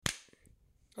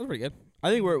was pretty good. I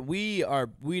think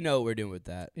we know what we're doing with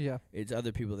that. Yeah. It's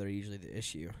other people that are usually the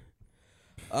issue.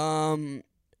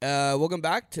 Welcome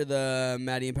back to the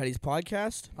Matty and Patty's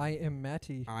podcast. I am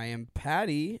Matty. I am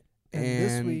Patty. And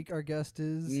this week our guest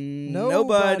is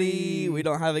nobody. We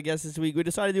don't have a guest this week. We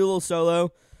decided to do a little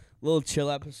solo, little chill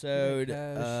episode.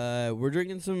 We're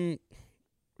drinking some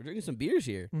beers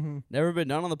here. Mm-hmm. Never been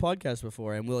done on the podcast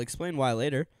before, and we'll explain why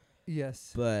later.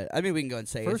 Yes. But I mean, we can go and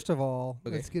say First of all,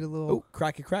 let's get a little. Oh,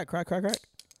 crack.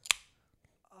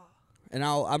 And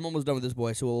I'm almost done with this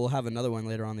boy, so we'll have another one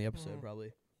later on the episode,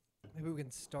 probably. Maybe we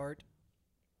can start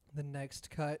the next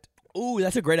cut. Ooh,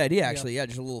 that's a great idea, actually. Yeah,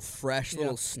 just a little fresh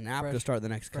little snap fresh, to start the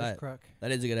next cut. Crack.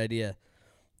 That is a good idea.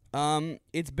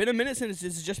 It's been a minute since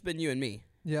it's just been you and me.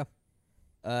 Yeah.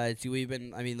 Obviously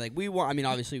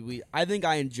I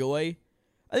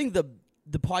think the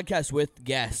podcast with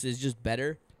guests is just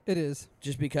better. It is.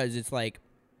 Just because it's like,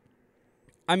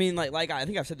 I think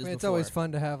I've said this before. It's always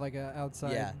fun to have like an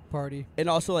outside party. And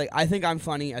also, like, I think I'm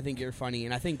funny, I think you're funny,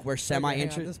 and I think we're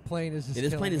semi-interested. This plane is just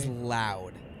this plane is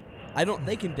loud.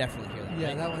 They can definitely hear that. Yeah,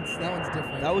 right? that one's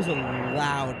different. That was a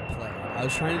loud plane. I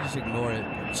was trying to just ignore it.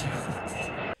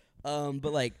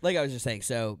 But like I was just saying,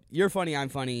 so you're funny, I'm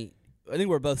funny. I think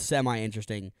we're both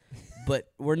semi-interesting,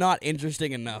 but we're not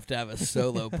interesting enough to have a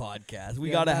solo podcast. We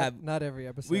gotta have not every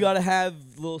episode. We gotta have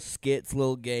little skits,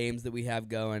 little games that we have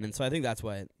going, and so I think that's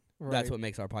what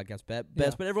makes our podcast best. Yeah.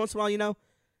 But every once in a while,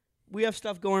 we have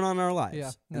stuff going on in our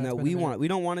lives, and that we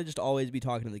don't want to just always be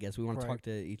talking to the guests. We want to talk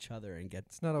to each other and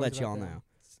let y'all know.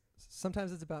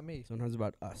 Sometimes it's about me. Sometimes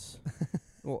about us.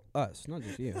 Well, us, not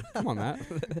just you. Come on, Matt.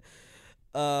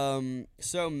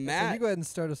 So Matt, you go ahead and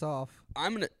start us off.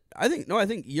 I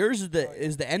think yours is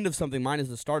the end of something. Mine is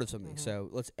the start of something. Mm-hmm. So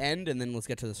let's end and then let's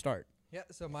get to the start. Yeah.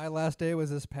 So my last day was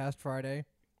this past Friday.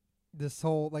 This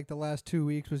whole the last 2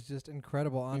 weeks was just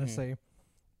incredible. Honestly,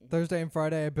 Thursday and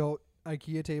Friday I built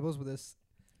IKEA tables with this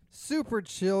super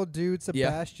chill dude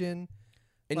Sebastian.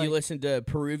 And you listened to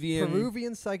Peruvian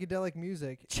psychedelic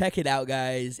music. Check it out,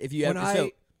 guys. If you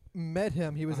I met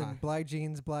him, he was in black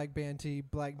jeans, black band tee,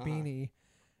 black beanie,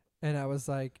 and he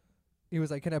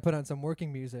was like, "Can I put on some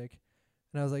working music?"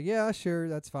 And I was like, "Yeah, sure,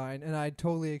 that's fine." And I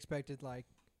totally expected like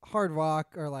hard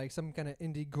rock or like some kind of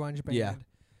indie grunge band. Yeah.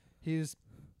 He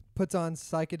puts on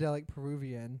psychedelic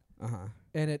Peruvian,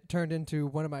 and it turned into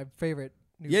one of my favorite.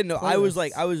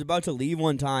 Playlists. I was about to leave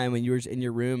one time when you were in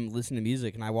your room listening to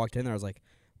music, and I walked in there. I was like,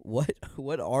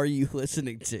 What are you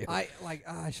listening to? I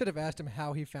should have asked him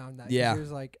how he found that. Yeah. He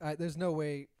was like, there's no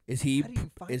way. Is he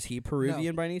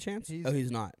Peruvian by any chance?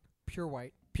 He's not. Pure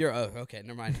white. Pure. Oh, okay.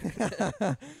 Never mind.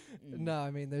 No,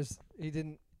 I mean,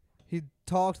 he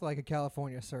talked like a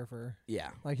California surfer.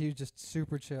 Yeah. Like he was just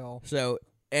super chill. So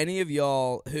any of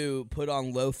y'all who put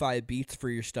on lo-fi beats for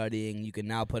your studying, you can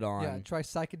now put on. Yeah. Try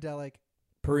psychedelic.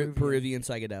 Peruvian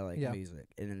psychedelic music,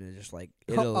 and then it's just like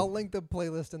I'll link the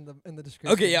playlist in the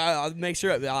description. Okay, yeah, I'll make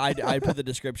sure I put the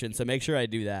description, so make sure I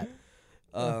do that.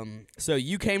 So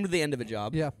you came to the end of a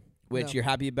job, which you're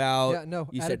happy about. Yeah, no,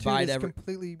 you attitude said bye is to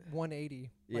completely 180.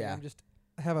 Yeah,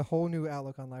 I have a whole new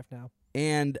outlook on life now.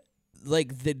 And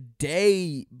like the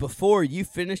day before you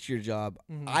finished your job,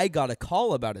 I got a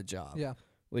call about a job. Yeah.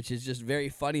 Which is just very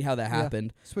funny how that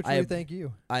happened. Switcheroo, thank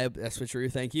you.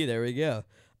 Switcheroo, thank you. There we go.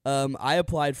 I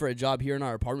applied for a job here in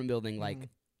our apartment building,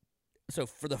 so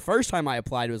for the first time I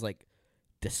applied, it was like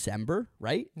December,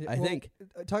 right? Yeah, I think.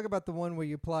 Talk about the one where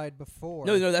you applied before.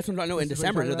 No, that's what I'm talking about. In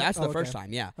December. No, that's the first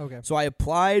time, yeah. Okay. So I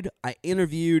applied, I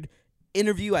interviewed.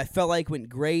 I felt like went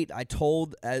great. I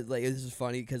told, this is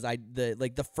funny because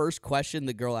the first question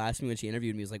the girl asked me when she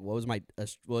interviewed me was like, what was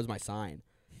my sign?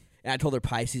 And I told her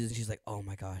Pisces, and she's like, oh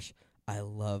my gosh. I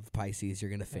love Pisces. You're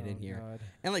going to fit in here. God.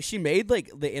 And she made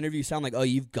the interview sound like, oh,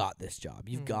 you've got this job.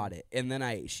 You've got it. And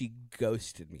then she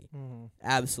ghosted me.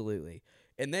 Absolutely.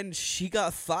 And then she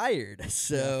got fired.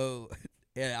 So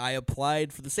I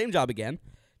applied for the same job again.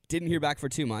 Didn't hear back for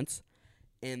 2 months.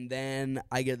 And then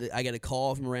I get a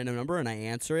call from a random number, and I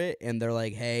answer it. And they're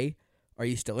like, hey, are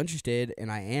you still interested? And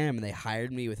I am. And they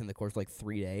hired me within the course of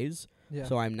 3 days. Yeah.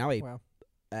 So I'm now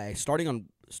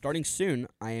starting soon,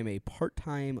 I am a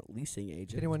part-time leasing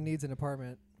agent. If anyone needs an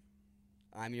apartment,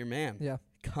 I'm your man. Yeah.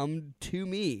 Come to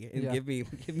me and give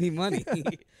me money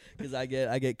because I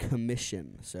get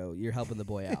commission. So you're helping the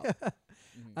boy out.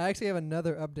 I actually have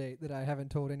another update that I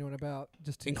haven't told anyone about.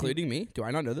 Including me? Do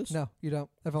I not know this? No, you don't.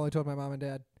 I've only told my mom and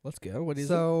dad. Let's go. What is it?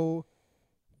 So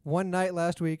one night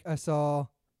last week, I saw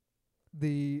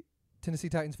the Tennessee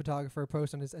Titans photographer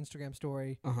post on his Instagram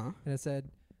story, and it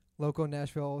said, local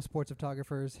Nashville sports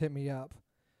photographers, hit me up.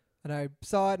 And I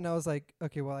saw it and I was like,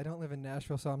 okay, well, I don't live in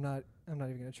Nashville, so I'm not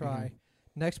even going to try.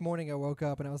 Next morning I woke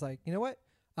up and I was like, you know what?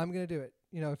 I'm going to do it.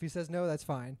 You know, if he says no, that's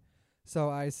fine. So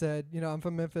I said, you know, I'm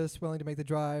from Memphis, willing to make the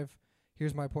drive.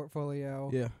 Here's my portfolio.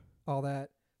 Yeah. All that.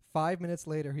 5 minutes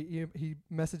later, he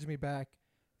messaged me back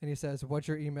and he says, what's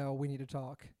your email? We need to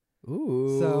talk.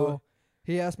 Ooh. So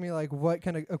he asked me, like, what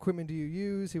kind of equipment do you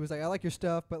use? He was like, I like your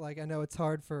stuff, but, like, I know it's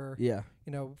hard for, you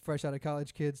know, fresh out of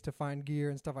college kids to find gear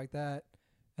and stuff like that.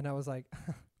 And I was like,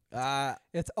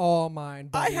 it's all mine,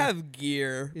 buddy. I have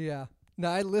gear. Yeah. No,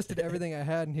 I listed everything I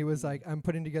had, and he was like, I'm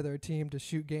putting together a team to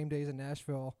shoot game days in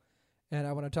Nashville, and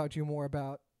I want to talk to you more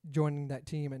about joining that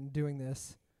team and doing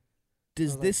this.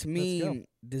 Does this mean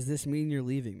you're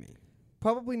leaving me?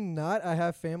 Probably not. I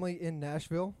have family in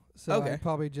Nashville, so I'd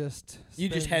probably just you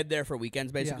just head there for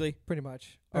weekends, basically? Yeah, pretty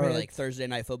much. Or like Thursday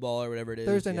night football or whatever it is.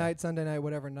 Thursday night, Sunday night,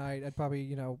 whatever night. I'd probably,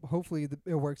 you know, hopefully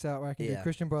it works out where I can do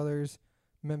Christian Brothers,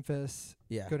 Memphis,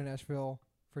 go to Nashville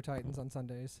for Titans on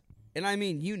Sundays. And I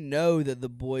mean, you know that the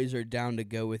boys are down to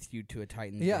go with you to a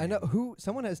Titans game. I know.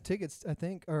 Someone has tickets, I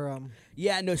think, or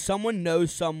someone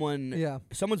knows someone. Yeah.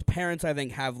 Someone's parents, I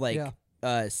think, have like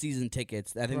season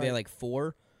tickets. I think they have like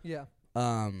 4. Yeah.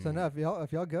 So no, if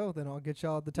y'all go, then I'll get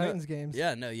y'all at the Titans games.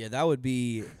 Yeah,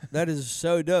 that is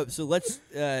so dope. So let's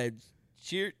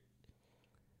cheers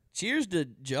to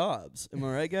jobs. Am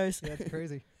I right, guys? Yeah, it's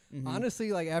crazy.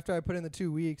 Honestly, like after I put in the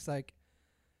 2 weeks, like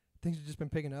things have just been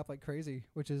picking up like crazy,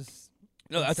 which is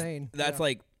insane. That's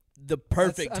like the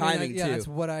perfect timing too. That's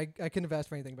what I couldn't have asked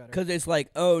for anything better. Because it's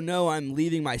like, oh no, I'm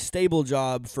leaving my stable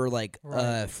job for like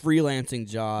a freelancing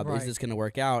job. Is this gonna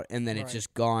work out? And then it's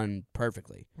just gone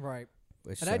perfectly. Right.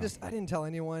 And I didn't tell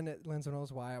anyone at Lens and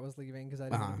Knowles why I was leaving because I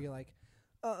didn't want to be like,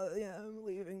 I'm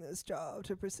leaving this job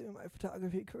to pursue my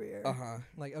photography career.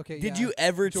 Like, okay. Did you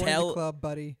ever join tell the club,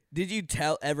 buddy? Did you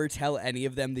ever tell any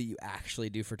of them that you actually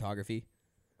do photography?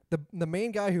 The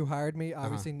main guy who hired me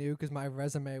obviously knew because my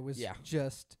resume was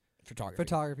just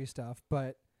photography stuff.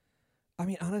 But I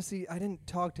mean, honestly, I didn't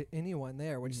talk to anyone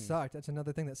there, which sucked. That's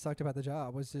another thing that sucked about the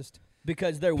job was just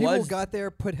because people got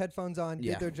there, put headphones on,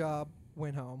 did their job,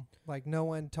 went home. Like no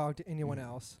one talked to anyone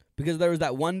else. Because there was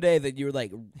that one day that you were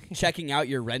like checking out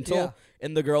your rental,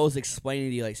 and the girl was explaining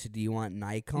to you like, so do you want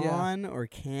Nikon or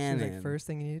Canon? She's like, first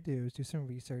thing you need to do is do some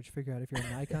research, figure out if you're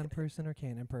a Nikon person or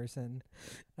Canon person.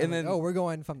 And then, we're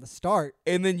going from the start.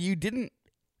 And then you didn't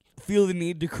feel the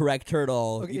need to correct her at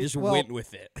all. Okay, you just went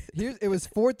with it. It was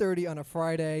 4:30 on a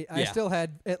Friday. I still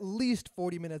had at least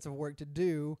 40 minutes of work to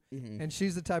do, and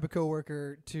she's the type of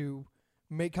coworker to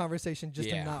make conversation just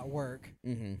to not work.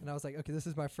 And I was like, okay, this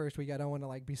is my first week. I don't want to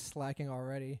like be slacking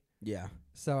already. Yeah.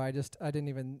 So I didn't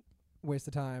even waste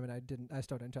the time, and I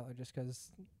still didn't tell her just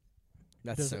because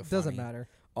doesn't matter.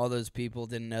 All those people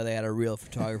didn't know they had a real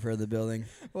photographer in the building.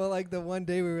 Well, like the one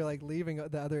day we were like leaving,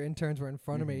 the other interns were in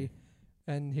front of me,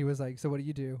 and he was like, so what do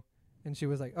you do? And she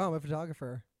was like, oh, I'm a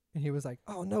photographer. And he was like,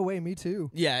 oh, no way, me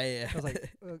too. Yeah. I was like,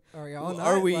 are we all not?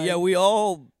 Are we? Like, we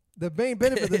all... The main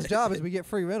benefit of this job is we get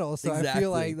free rentals, so I feel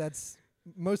like that's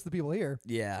most of the people here.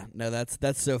 Yeah, no,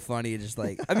 that's so funny. Just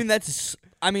like,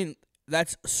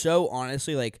 that's so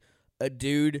honestly like a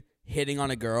dude hitting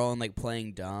on a girl and like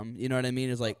playing dumb. You know what I mean?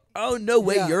 It's like, oh no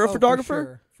way, you're a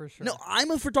photographer? For sure. No, I'm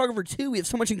a photographer too. We have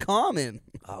so much in common.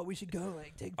 Oh, we should go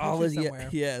like take pictures somewhere.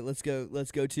 Yeah, let's go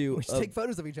to. We should take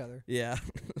photos of each other. Yeah.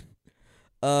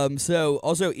 So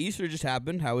also Easter just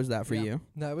happened. How was that for you?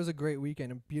 No, it was a great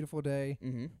weekend. A beautiful day.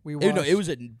 It was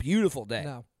a beautiful day.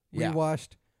 No, we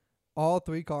washed all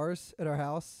 3 cars at our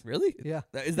house. Really? Yeah.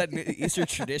 Is that Easter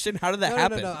tradition? How did that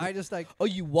happen? No. I just like. Oh,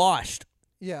 you washed.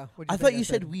 Yeah. I thought you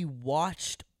said we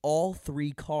watched all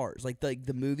 3 cars, like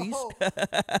the movies.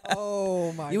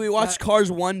 Oh my! Yeah, we watched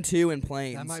Cars 1, 2, and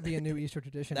Planes. That might be a new Easter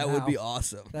tradition. That would be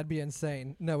awesome. That'd be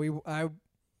insane. No,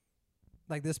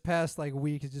 like this past like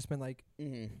week has just been like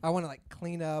I want to like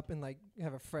clean up and like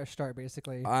have a fresh start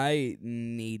basically. I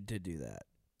need to do that.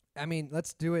 I mean,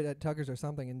 let's do it at Tucker's or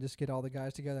something and just get all the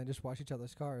guys together and just wash each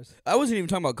other's cars. I wasn't even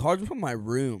talking about cars. I'm talking about my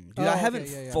room. Dude, I haven't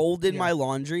folded my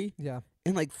laundry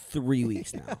in like 3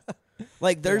 weeks now.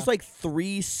 Like there's like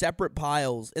 3 separate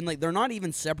piles and like they're not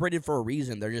even separated for a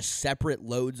reason. They're just separate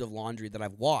loads of laundry that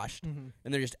I've washed and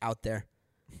they're just out there.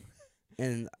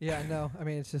 And no, I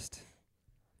mean it's just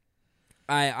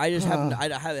I just haven't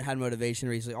had motivation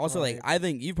recently. Also, like I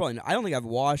think I don't think I've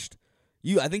washed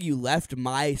you. I think you left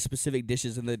my specific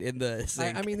dishes in the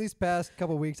sink. I mean, these past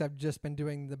couple of weeks, I've just been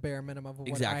doing the bare minimum of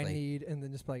what I need, and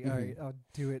then just like, all right, I'll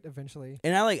do it eventually.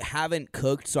 And I like haven't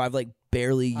cooked, so I've like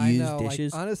barely used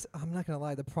dishes. Like, I'm not gonna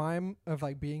lie. The prime of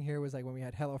like being here was like when we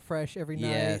had HelloFresh every night.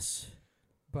 Yes.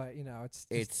 But you know,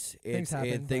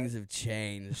 things have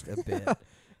changed a bit.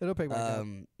 It'll pick back up.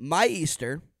 My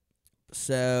Easter,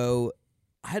 so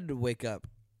I had to wake up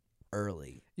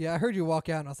early. Yeah, I heard you walk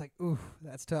out, and I was like, ooh,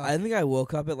 that's tough. I think I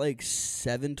woke up at like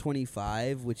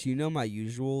 7:25, which my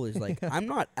usual is like I'm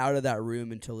not out of that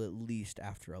room until at least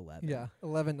after 11. Yeah,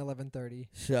 11:30.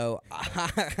 So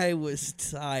I was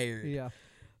tired. Yeah.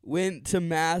 Went to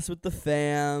mass with the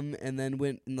fam, and then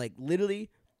went and like literally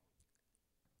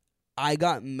I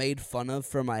got made fun of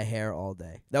for my hair all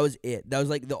day. That was it. That was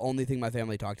like the only thing my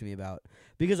family talked to me about.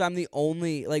 Because I'm the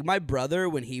only, like my brother,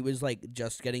 when he was like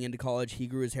just getting into college, he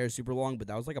grew his hair super long, but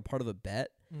that was like a part of a bet.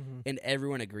 Mm-hmm. And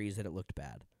everyone agrees that it looked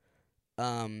bad.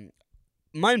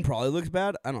 Mine probably looks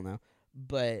bad. I don't know.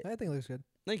 But I think it looks good.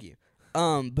 Thank you.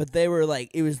 But they were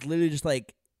like, it was literally just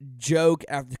like joke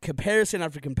after comparison,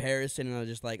 and I was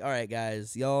just like, all right,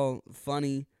 guys, y'all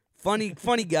funny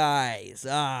guys.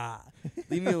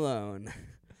 Leave me alone.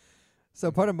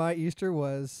 So part of my Easter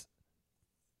was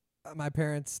my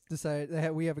parents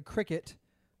decided we have a Cricut.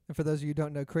 And for those of you who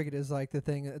don't know, Cricut is like the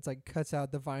thing that's like cuts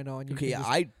out the vinyl and you can just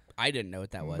I didn't know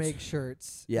what that was. make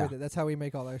shirts Yeah. with it. That's how we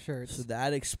make all our shirts. So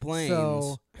that explains.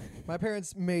 So my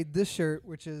parents made this shirt,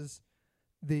 which is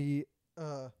the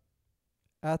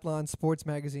Athlon Sports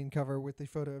Magazine cover with the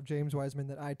photo of James Wiseman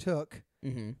that I took.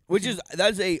 Mm-hmm.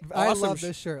 That's a I awesome love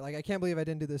this shirt. Like I can't believe I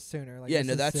didn't do this sooner. Like, yeah, this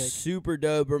no, is that's sick. super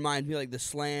dope. Reminds me like the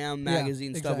Slam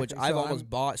magazine stuff, which exactly. I've So almost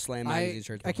bought Slam magazine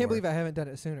shirts before. I can't believe I haven't done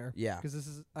it sooner. Yeah.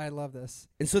 Because I love this.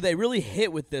 And so they really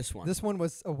hit with this one. This one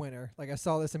was a winner. Like I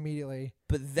saw this immediately.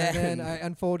 But then, and then I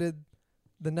unfolded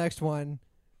the next one,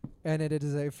 and it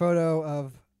is a photo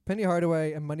of Penny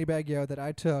Hardaway and Moneybag Yo that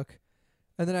I took.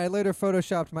 And then I later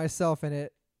photoshopped myself in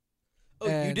it.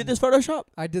 Oh, you did this Photoshop?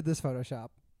 I did this Photoshop.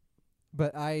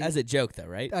 But as a joke, though,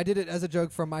 right? I did it as a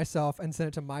joke for myself and sent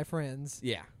it to my friends.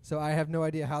 Yeah. So I have no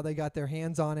idea how they got their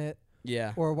hands on it.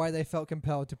 Yeah. Or why they felt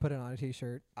compelled to put it on a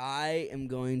T-shirt. I am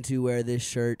going to wear this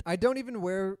shirt. I don't even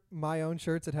wear my own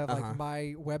shirts that have like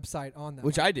my website on them.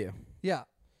 Which I do. Yeah.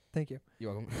 Thank you.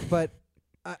 You're welcome. But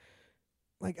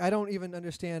I don't even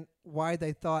understand why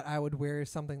they thought I would wear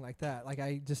something like that. Like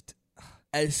I just...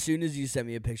 As soon as you sent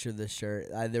me a picture of this shirt,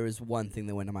 there was one thing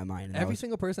that went to my mind. And every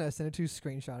single person I sent it to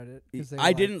screenshotted it.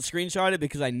 I didn't screenshot it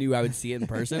because I knew I would see it in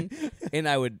person, and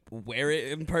I would wear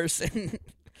it in person.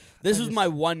 This was my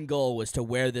one goal, was to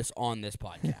wear this on this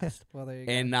podcast. Well, there you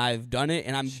go. And I've done it,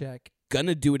 and I'm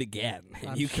gonna do it again.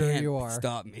 I'm you sure can't you are.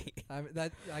 stop me.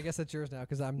 I guess that's yours now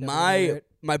because I'm never gonna wear it.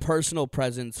 My personal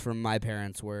presents from my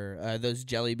parents were those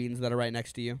jelly beans that are right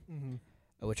next to you. Mm-hmm.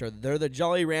 They're the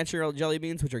Jolly Rancher jelly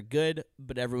beans, which are good,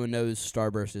 but everyone knows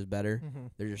Starburst is better. Mm-hmm.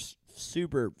 They're just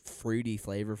super fruity,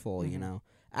 flavorful, mm-hmm. you know.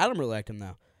 Adam really liked them,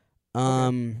 though.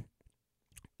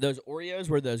 Those Oreos,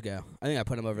 where'd those go? I think I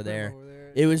put them over there.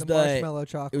 It was the marshmallow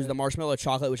chocolate. It was the marshmallow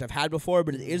chocolate, which I've had before,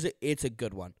 but it's a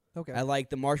good one. Okay. I like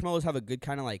the marshmallows have a good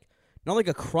kind of like, not like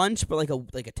a crunch, but like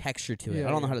a texture to it. Yeah, I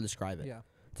don't know how to describe it. Yeah.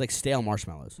 It's like stale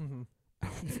marshmallows. Mm-hmm.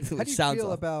 How do you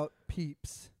feel about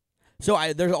Peeps?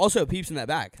 So there's also Peeps in that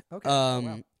bag. Okay.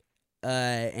 Wow.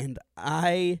 And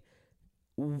I,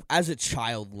 as a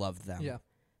child, loved them. Yeah.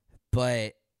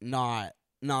 But not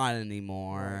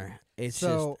anymore. Right. It's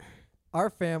so just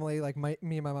our family, like me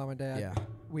and my mom and dad. Yeah.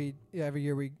 Every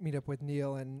year we meet up with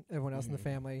Neil and everyone else in the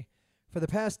family. For the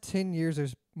past 10 years or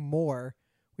more,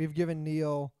 we've given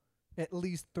Neil at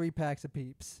least 3 packs of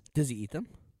Peeps. Does he eat them?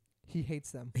 He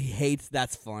hates them.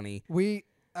 That's funny.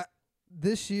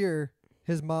 This year,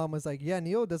 his mom was like, yeah,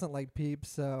 Neil doesn't like Peeps,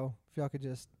 so if y'all could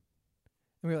just...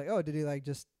 And we were like, oh, did he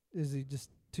is he just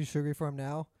too sugary for him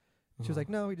now? She was like,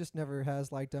 no, he just never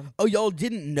has liked them. Oh, y'all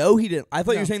didn't know he didn't? I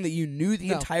thought you were saying that you knew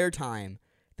the entire time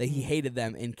that he hated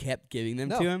them and kept giving them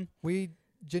to him? We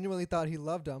genuinely thought he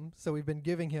loved them, so we've been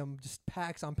giving him just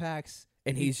packs on packs.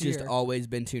 And he's just always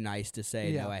been too nice to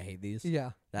say, no, I hate these?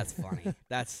 Yeah. That's funny.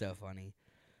 That's so funny.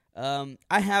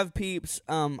 I have Peeps.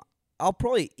 I'll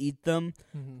probably eat them.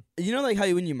 Mm-hmm. You know, like how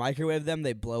when you microwave them,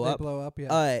 they blow up? They blow up,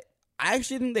 yeah. I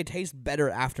actually think they taste better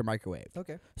after microwave.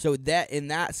 Okay. So in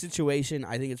that situation,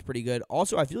 I think it's pretty good.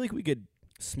 Also, I feel like we could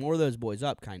s'more those boys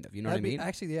up, kind of. You know what I mean?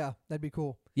 Actually, yeah, that'd be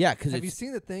cool. Yeah, because have you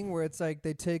seen the thing where it's like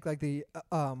they take like the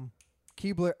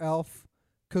Keebler Elf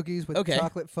cookies with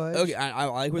chocolate fudge? Okay, I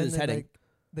like where this is heading.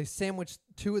 They sandwich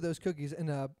 2 of those cookies in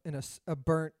a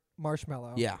burnt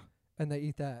marshmallow. Yeah. And they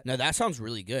eat that. No, that sounds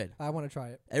really good. I want to try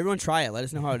it. Everyone try it. Let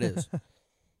us know how it is.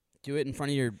 Do it in front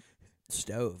of your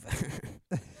stove.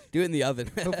 Do it in the oven.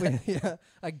 Hopefully,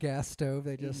 a gas stove.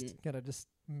 They just gotta just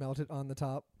melt it on the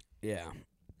top. Yeah.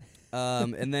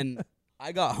 And then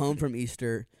I got home from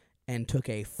Easter and took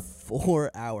a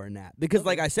 4-hour nap because,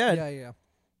 like I said,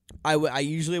 I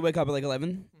usually wake up at like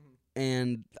 11,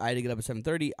 and I had to get up at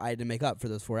 7:30. I had to make up for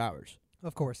those 4 hours.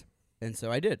 Of course. And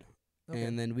so I did. Okay.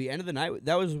 And then we ended the night.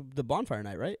 That was the bonfire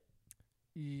night, right?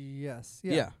 Yes.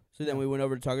 Yeah. Yeah. So then we went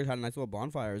over to Tucker's, had a nice little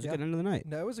bonfire. It was a good end of the night.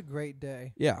 No, it was a great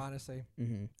day. Yeah. Honestly.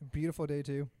 Mm-hmm. Beautiful day,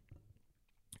 too.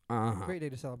 Great day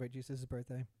to celebrate Jesus'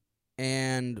 birthday.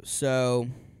 And so,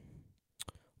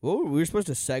 well, we were supposed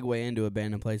to segue into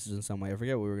abandoned places in some way. I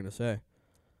forget what we were going to say.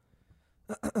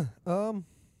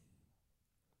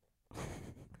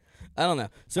 I don't know.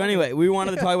 So anyway, we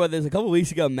wanted to talk about this. A couple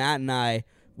weeks ago, Matt and I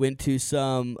went to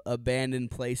some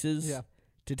abandoned places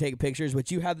to take pictures,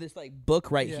 which you have this like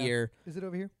book right here. Is it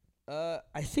over here?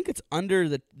 I think it's under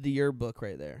the your book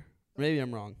right there. Maybe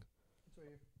I'm wrong. It's right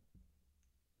here.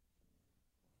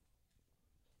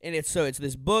 And it's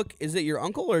this book. Is it your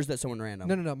uncle or is that someone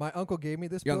random? No. My uncle gave me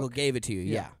this Your book. uncle gave it to you.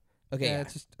 Yeah. Okay. Yeah,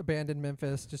 it's just abandoned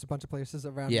Memphis, just a bunch of places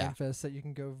around Memphis that you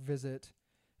can go visit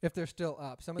if they're still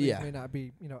up. Some of these may not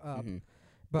be, up. Mm-hmm.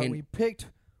 But we picked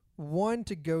one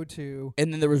to go to.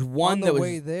 And then there was one on that the was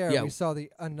way there. We saw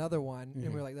another one, and we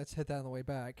were like, let's hit that on the way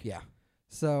back. Yeah.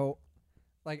 So,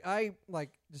 I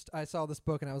saw this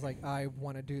book, and I was like, I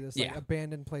want to do this. Like,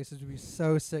 abandoned places would be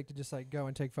so sick to just go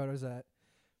and take photos at.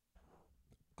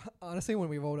 Honestly, when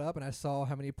we rolled up and I saw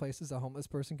how many places a homeless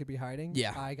person could be hiding,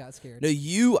 I got scared.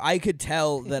 No, I could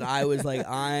tell that I was like,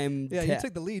 you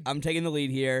took the lead. I'm taking the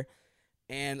lead here.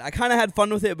 And I kind of had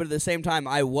fun with it, but at the same time,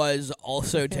 I was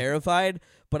also terrified.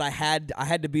 But I had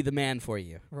to be the man for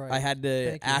you. Right. I had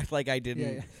to act like I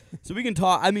didn't. Yeah. So we can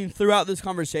talk. I mean, throughout this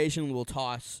conversation, we'll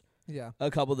toss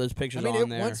a couple of those pictures on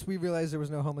there. Once we realized there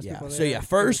was no homeless people So there.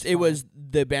 first it was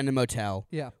the abandoned motel.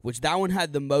 Yeah. Which that one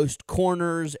had the most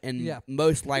corners and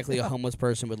most likely a homeless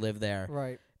person would live there.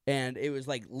 Right. And it was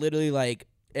like literally like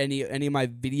any of my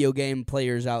video game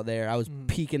players out there. I was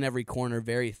peeking every corner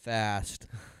very fast.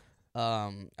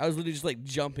 I was literally just like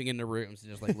jumping into rooms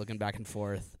and just like looking back and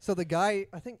forth. So the guy,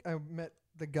 I think I met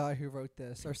the guy who wrote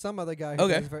this, or some other guy who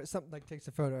takes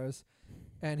the photos,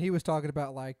 and he was talking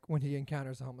about like when he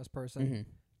encounters a homeless person. Mm-hmm.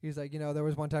 He's like, there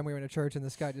was one time we were in a church and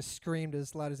this guy just screamed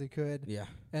as loud as he could. Yeah.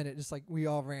 And it just like we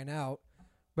all ran out,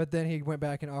 but then he went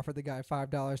back and offered the guy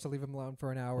 $5 to leave him alone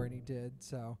for an hour, and he did.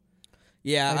 So.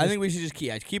 Yeah, I think we should just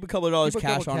keep a couple of dollars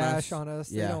cash on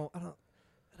us. Yeah.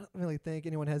 I don't really think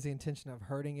anyone has the intention of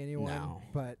hurting anyone. No.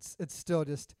 But it's still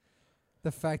just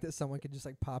the fact that someone could just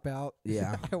like pop out.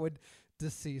 Yeah. I would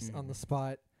decease on the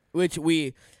spot. Which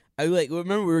I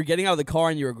remember we were getting out of the car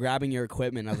and you were grabbing your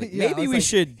equipment. I was like, maybe we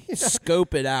should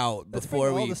scope it out before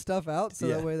bring all the stuff out so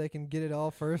that way they can get it all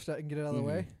first and get it out of the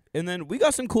way. And then we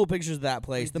got some cool pictures of that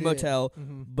place, motel,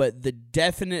 but the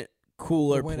definite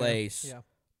cooler place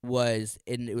was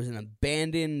it was an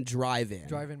abandoned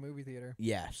drive-in movie theater.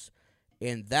 Yes.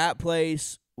 And that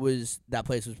place was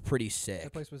pretty sick.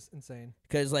 That place was insane.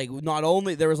 Because like not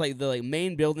only there was like the like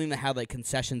main building that had like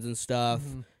concessions and stuff.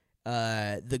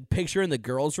 The picture in the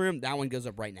girls' room, that one goes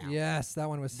up right now. Yes, that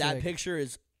one was that sick. picture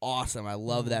is awesome. I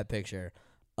love that picture.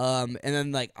 And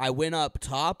then like I went up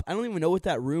top. I don't even know what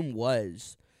that room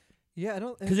was. Yeah, I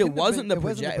don't because it wasn't the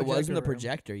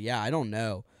projector. Yeah, I don't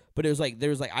know. But it was like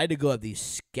I had to go up these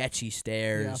sketchy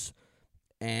stairs,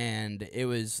 and it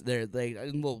was there like a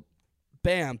little.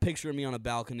 Bam! Picture of me on a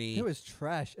balcony. There was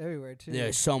trash everywhere too. There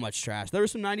was so much trash. There were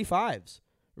some 95s.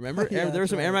 Remember? There were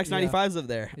some Air Max 95s up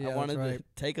there. Yeah, I wanted to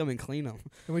take them and clean them.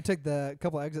 And we took the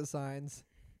couple exit signs.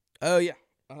 Oh yeah.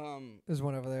 There's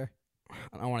one over there.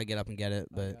 I don't want to get up and get it,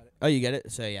 but you get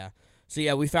it. So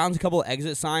yeah, we found a couple of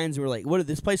exit signs. And we're like, what?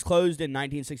 This place closed in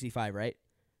 1965, right?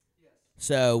 Yes.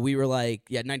 So we were like,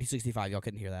 1965. Y'all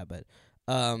couldn't hear that, but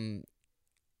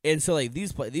and so like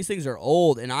these things are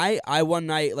old, and I one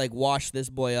night like washed this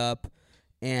boy up,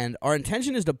 and our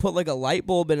intention is to put like a light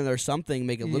bulb in it or something,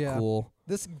 make it look cool.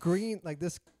 This green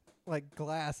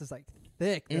glass is like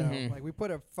thick though. Like we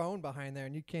put a phone behind there,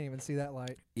 and you can't even see that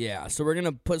light. Yeah, so we're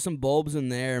gonna put some bulbs in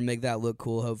there and make that look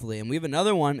cool, hopefully. And we have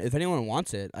another one if anyone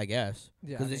wants it, I guess.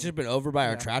 Yeah, because it's just been over by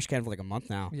our trash can for like a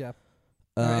month now. Yeah.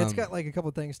 It's got like a couple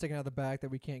things sticking out the back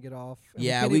that we can't get off.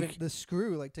 And the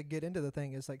screw like to get into the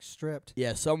thing is like stripped.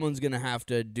 Yeah, someone's gonna have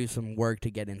to do some work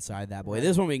to get inside that boy.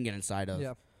 This one we can get inside of.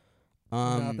 Yeah.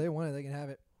 If they want it, they can have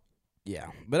it. Yeah,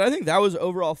 but I think that was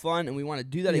overall fun, and we want to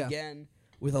do that again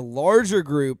with a larger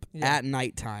group at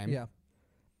nighttime. Yeah.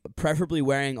 Preferably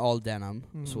wearing all denim.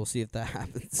 So we'll see if that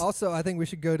happens. Also, I think we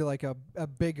should go to like a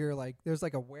bigger there's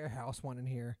like a warehouse one in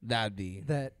here. That'd be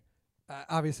that.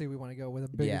 Obviously, we want to go with a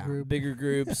bigger group. Bigger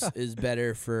groups is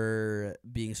better for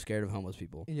being scared of homeless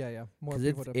people. Yeah. More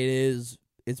people.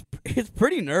 It's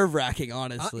pretty nerve wracking,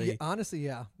 honestly. Honestly,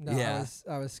 yeah. No, yeah.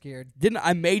 I was scared.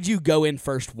 I made you go in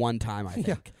first one time, I think.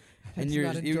 Yeah. And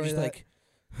you're just that. like.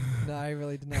 No, I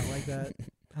really did not like that.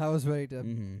 I was ready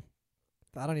to.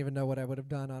 I don't even know what I would have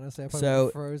done, honestly. I probably So,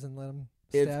 froze and let him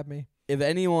if- stab me. If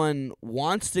anyone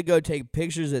wants to go take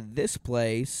pictures at these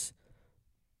places,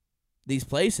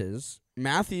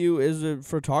 Matthew is a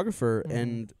photographer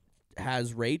and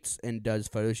has rates and does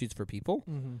photo shoots for people.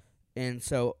 Mm-hmm. And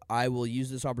so I will use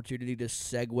this opportunity to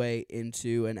segue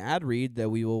into an ad read that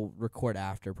we will record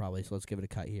after probably. So let's give it a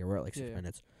cut here. We're at like 6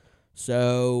 minutes.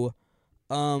 So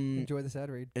Enjoy this ad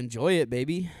read. enjoy it,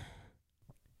 baby.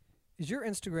 Is your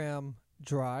Instagram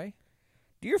dry?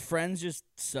 Do your friends just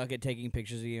suck at taking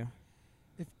pictures of you?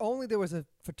 If only there was a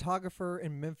photographer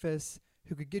in Memphis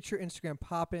who could get your Instagram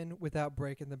popping without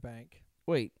breaking the bank.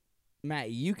 Wait,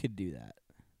 Matt, you could do that.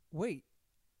 Wait,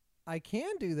 I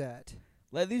can do that.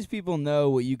 Let these people know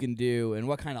what you can do and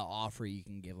what kind of offer you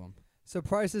can give them. So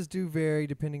prices do vary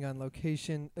depending on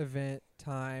location, event,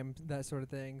 time, that sort of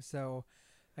thing. So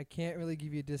I can't really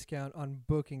give you a discount on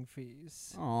booking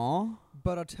fees. Aw.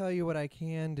 But I'll tell you what I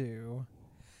can do.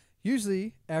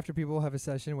 Usually, after people have a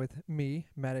session with me,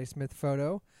 Matty Smith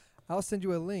Photo, I'll send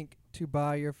you a link to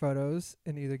buy your photos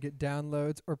and either get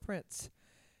downloads or prints.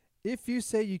 If you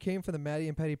say you came from the Matty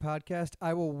and Patty podcast,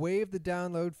 I will waive the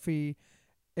download fee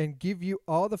and give you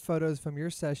all the photos from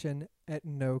your session at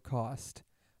no cost.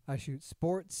 I shoot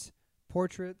sports,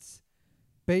 portraits,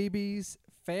 babies,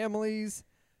 families,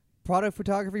 product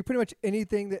photography, pretty much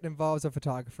anything that involves a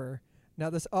photographer. Now,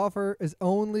 this offer is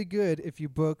only good if you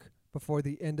book before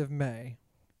the end of May.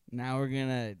 Now we're going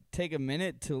to take a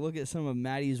minute to look at some of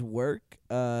Matty's work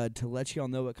to let y'all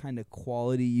know what kind of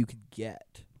quality you could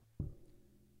get.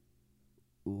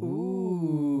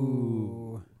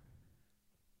 Ooh.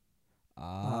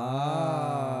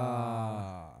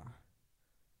 Ah.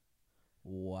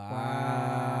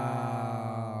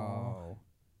 Wow.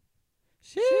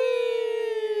 Sheesh.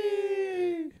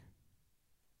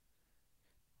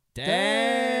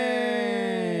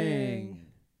 Dang.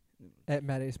 At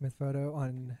Matty Smith Photo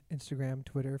on Instagram,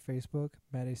 Twitter, Facebook,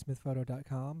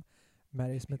 MattySmithPhoto.com,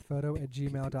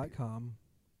 MattySmithPhoto@gmail.com.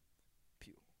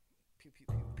 Pew, pew, pew,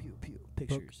 pew, pew. Book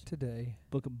Pictures. today.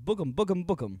 Book 'em, book 'em, book 'em,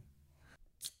 book 'em.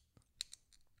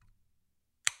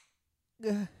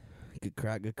 Good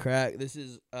crack, good crack. This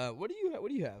is what do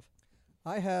you have?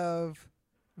 I have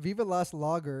Viva Las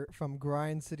Lager from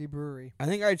Grind City Brewery. I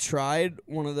think I tried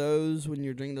one of those when you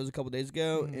were drinking those a couple days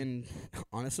ago, and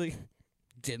honestly,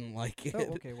 didn't like it.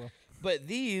 Oh, okay, well. But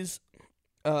these,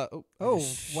 wow,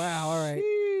 all right.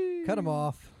 Cut them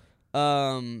off.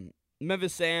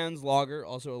 Memphis Sands Lager,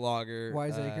 also a lager.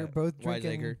 Wiseacre, both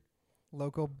drinking Wiseacre.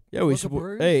 local. Yeah, we local should.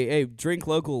 breweries? Hey, drink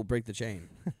local, break the chain.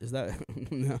 Is that?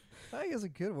 No. I guess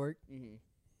it could work. Mm-hmm.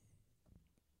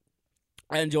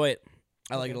 I enjoy it.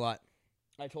 I like Okay. it a lot.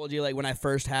 I told you, like, when I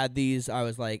first had these, I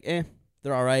was like,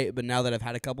 they're all right. But now that I've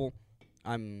had a couple,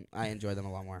 I enjoy them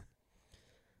a lot more.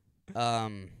 So I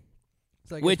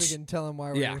guess Which- we can tell them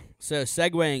why we're Yeah. So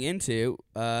segueing into,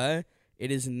 it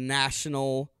is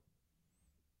National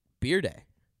Beer Day.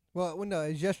 Well, no, it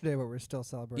was yesterday, but we're still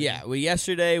celebrating. Yeah. Well,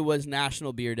 yesterday was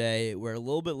National Beer Day. We're a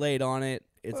little bit late on it.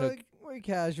 It's Well, we're a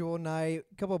casual night.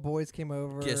 A couple of boys came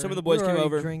over. Yeah, some of the boys We were came already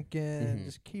over. drinking. Mhm.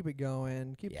 Just keep it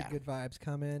going. Keep Yeah. the good vibes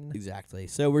coming. Exactly.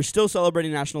 So we're still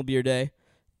celebrating National Beer Day,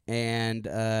 and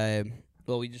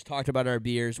we just talked about our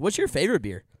beers. What's your favorite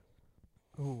beer?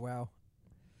 Oh, wow.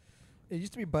 It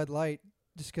used to be Bud Light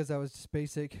just because I was just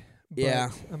basic. But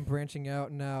Yeah. I'm branching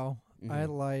out now. I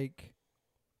Mhm. like...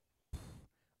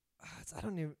 I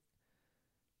don't even...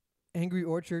 Angry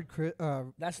Orchard.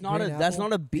 That's not Green that's apple?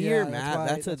 not a beer, Yeah,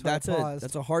 Matt. that's why I paused.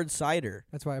 That's a hard cider.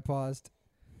 That's why I paused.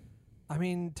 I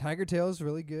mean, Tiger Tail's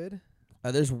really good.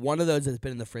 There's one of those that's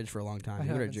been in the fridge for a long time. I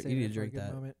You haven't need saved to it for a drink good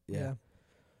that. moment. Yeah.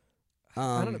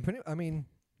 I don't know. I mean,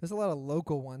 there's a lot of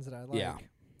local ones that I like. Yeah.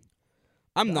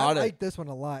 I I like this one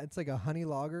a lot. It's like a honey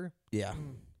lager. Yeah.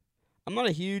 Mm. I'm not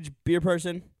a huge beer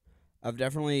person. I've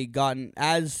definitely gotten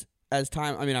as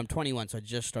time. I mean, I'm 21, so I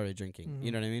just started drinking.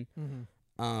 You Mhm. know what I mean?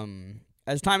 Mm-hmm.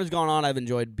 As time has gone on, I've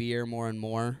enjoyed beer more and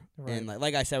more. Right. And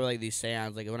like I said, with like these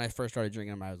Sands, like when I first started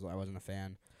drinking them, I wasn't a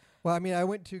fan. Well, I mean, I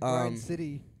went to Grind Um,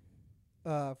 City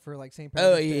for like St. Oh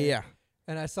Patrick's yeah, Day, yeah.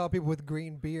 and I saw people with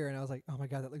green beer, and I was like, oh my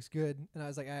god, that looks good. And I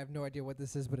was like, I have no idea what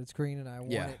this is, but it's green, and I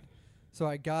want Yeah. it. So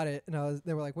I got it, and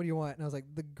they were like, what do you want? And I was like,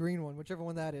 the green one, whichever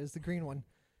one that is, the green one.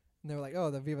 And they were like, oh,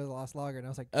 the Viva Las Lager. And I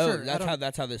was like, Oh, sure.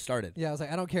 that's how this started. Yeah, I was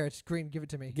like, I don't care. It's green. Give it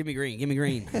to me. Give me green. Give me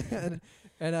green.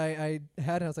 and I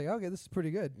had it. I was like, okay, this is pretty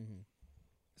good. Mhm.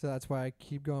 So that's why I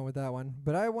keep going with that one.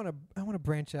 But I want to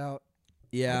branch out.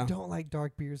 Yeah. I don't like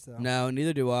dark beers though. No,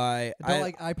 neither do I. I don't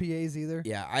like IPAs either.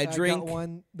 Yeah, I drink. got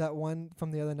that one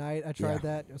from the other night. I tried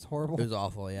that. It was horrible. It was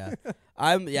awful. Yeah.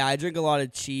 I drink a lot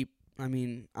of cheap I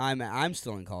mean, I'm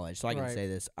still in college, so I can Right. say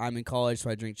this. I'm in college, so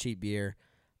I drink cheap beer.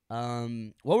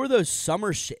 What were those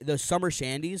summer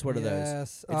shandies? What are those?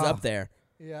 Yes. It's up there.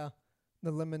 Yeah.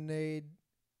 The lemonade.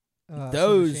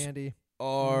 Those summer shandy.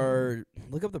 Are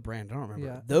look up the brand. I don't remember.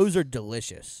 Yeah. Those are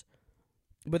delicious.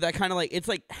 But that kind of like it's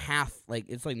like half like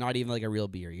it's like not even like a real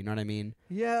beer. You know what I mean?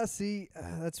 Yeah. See,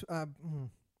 that's I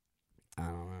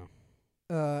don't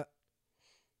know.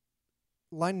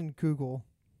 Leinenkugel.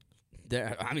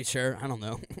 I mean, sure. I don't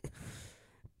know.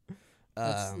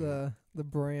 That's the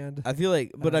brand. I feel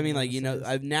like, but I mean, like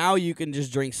now you can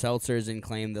just drink seltzers and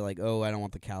claim that like, oh, I don't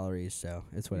want the calories, so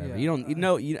it's whatever. Yeah, You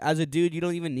don't, as a dude, you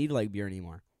don't even need like beer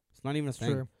anymore. It's not even a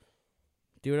thing. True.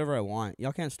 Do whatever I want.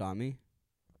 Y'all can't stop me.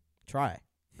 Try.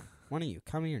 One of you,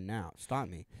 come here now. Stop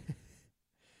me.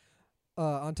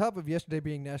 On top of yesterday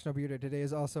being National Beer Day, today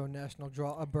is also National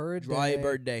Draw a Bird Draw a Day.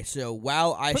 bird day. So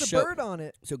while I Put a bird on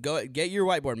it. So go get your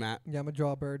whiteboard, Matt. Yeah, I'm gonna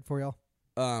draw a bird for y'all.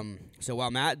 So while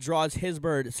Matt draws his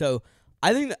bird, so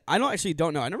I think I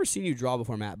don't know. I've never seen you draw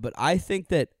before, Matt, but I think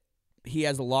that he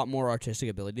has a lot more artistic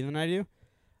ability than I do.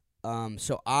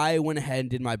 So I went ahead and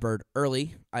did my bird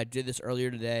early. I did this earlier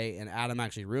today, and Adam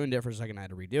actually ruined it for a second. I had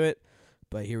to redo it,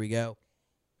 but here we go.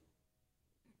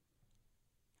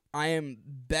 I am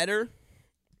better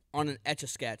on an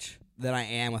Etch-a-Sketch than I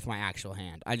am with my actual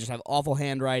hand. I just have awful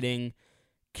handwriting.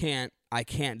 I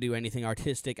can't do anything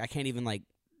artistic. I can't even like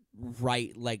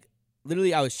write like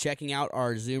literally. I was checking out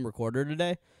our Zoom recorder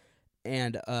today,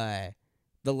 and the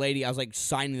lady, I was like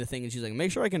signing the thing, and she's like,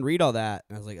 "Make sure I can read all that."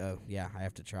 And I was like, "Oh yeah, I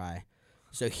have to try."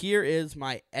 So here is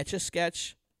my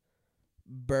Etch-a-Sketch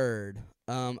bird.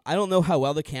 I don't know how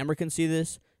well the camera can see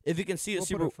this. If it can see it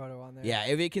super, put a photo on there. yeah.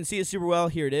 If it can see it super well,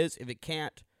 here it is. If it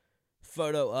can't,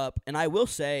 photo up. And I will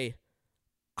say,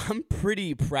 I'm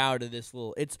pretty proud of this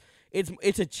little. It's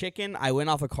a chicken. I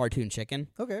went off a cartoon chicken.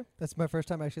 Okay, that's my first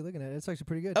time actually looking at it. It's actually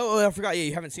pretty good. Oh, I forgot. Yeah,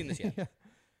 you haven't seen this yet. Yeah.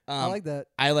 I like that.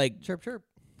 I like Chirp chirp.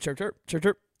 chirp chirp chirp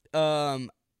chirp.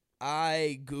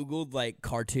 I googled like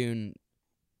cartoon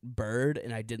bird,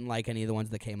 and I didn't like any of the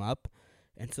ones that came up,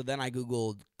 and so then I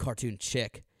googled cartoon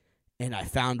chick, and I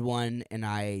found one, and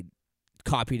I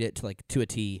copied it to a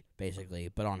T basically,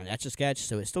 but on an Etch-a-Sketch.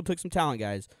 So it still took some talent,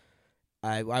 guys.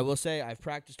 I will say I've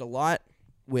practiced a lot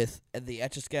with the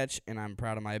Etch-a-Sketch, and I'm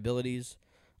proud of my abilities.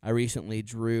 I recently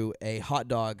drew a hot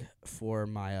dog for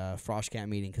my frosh camp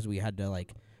meeting because we had to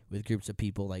with groups of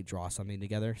people draw something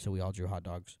together. So we all drew hot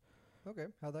dogs. Okay,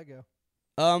 how'd that go?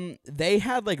 They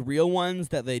had real ones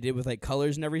that they did with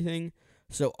colors and everything.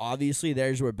 So obviously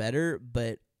theirs were better,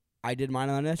 but I did mine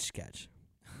on an Etch-a-Sketch,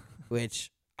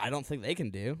 which I don't think they can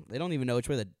do. They don't even know which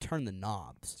way to turn the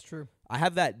knobs. It's true. I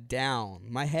have that down.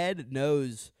 My head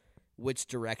knows which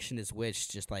direction is which.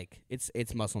 Just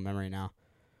it's muscle memory now.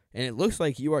 And it looks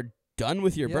like you are done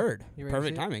with your bird.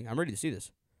 Perfect timing. I'm ready to see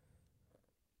this.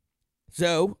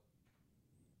 So,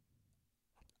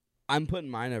 I'm putting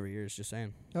mine over yours, just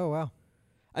saying. Oh, wow.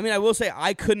 I mean, I will say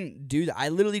I couldn't do that. I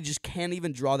literally just can't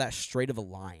even draw that straight of a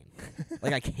line.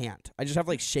 I can't. I just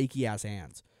have shaky ass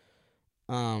hands.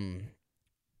 I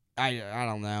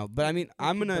don't know, but I mean,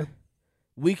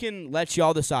 we can let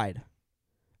y'all decide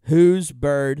whose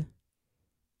bird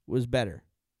was better.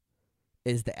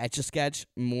 Is the Etch-a-Sketch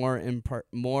more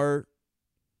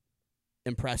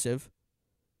impressive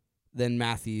than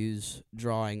Matthew's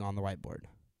drawing on the whiteboard?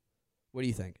 What do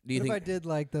you think? What if I did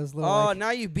those little? Oh,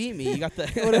 now you beat me. You got the.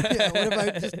 what if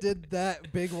I just did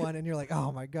that big one and you're like,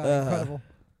 oh my god, incredible.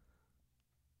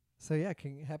 So yeah,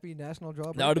 happy National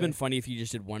Draw. That would have been funny if you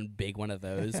just did one big one of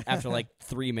those. After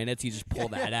 3 minutes, you just pull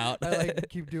that out. I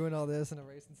keep doing all this and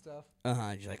erasing stuff.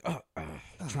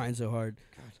 You're trying so hard.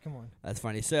 Gosh, come on. That's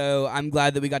funny. So I'm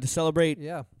glad that we got to celebrate.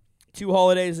 Yeah. 2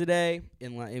 holidays a day.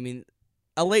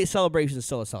 A late celebration is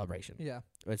still a celebration. Yeah.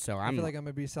 So I feel like I'm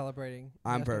gonna be celebrating.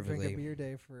 I'm National perfectly. Drink a Beer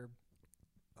Day for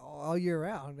all year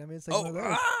round. I mean, it's one of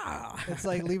those. It's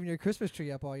like leaving your Christmas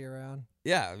tree up all year round.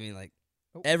 Yeah, I mean,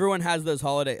 everyone has those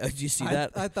holidays. Did you see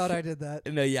that? I thought I did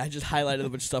that. No, yeah, I just highlighted a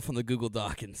bunch of stuff on the Google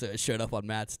Doc, and so it showed up on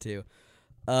Matt's too.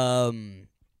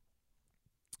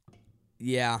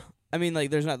 Yeah. I mean,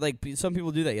 there's not some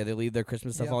people do that. Yeah, they leave their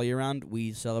Christmas stuff all year round.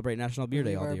 We celebrate National Beer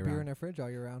Day all year round. We leave our beer in our fridge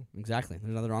all year round. Exactly.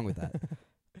 There's nothing wrong with that.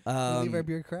 We leave our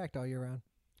beer cracked all year round.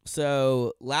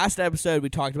 So last episode we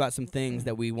talked about some things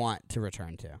that we want to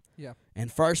return to. Yeah.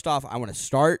 And first off, I want to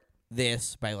start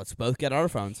this by let's both get on our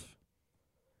phones.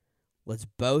 Let's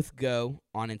both go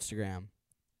on Instagram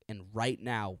and right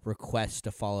now request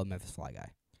to follow Memphis Fly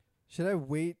Guy. Should I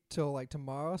wait till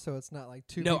tomorrow so it's not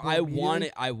too? No, I want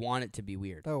it to be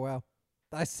weird. Oh wow,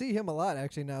 I see him a lot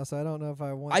actually now, so I don't know if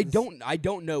I want. I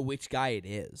don't know which guy it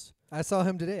is. I saw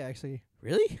him today actually.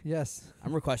 Really? Yes.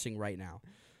 I'm requesting right now.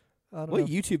 I don't What know.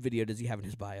 YouTube video does he have in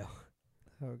his bio?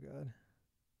 Oh God.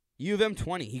 U of M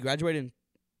 20. He graduated in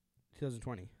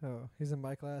 2020. Oh, he's in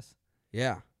my class.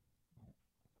 Yeah.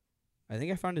 I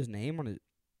think I found his name on it.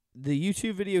 The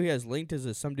YouTube video he has linked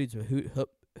is some dude's a hoop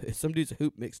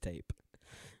mixtape.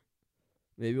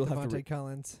 Maybe we'll have to. Devontae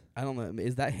Collins. I don't know.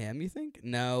 Is that him? You think?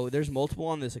 No, there's multiple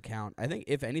on this account. I think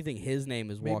if anything, his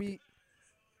name is Maybe.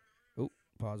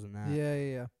 Pausing that.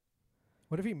 Yeah.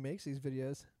 What if he makes these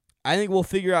videos? I think we'll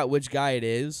figure out which guy it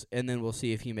is, and then we'll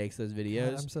see if he makes those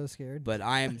videos. God, I'm so scared. But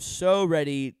I am so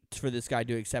ready for this guy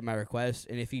to accept my request,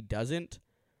 and if he doesn't,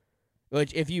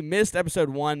 which if you missed episode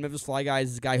 1, Memphis Fly Guy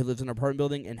is this guy who lives in an apartment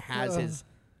building and has his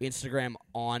Instagram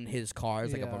on his car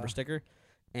as like a bumper sticker,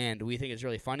 and we think it's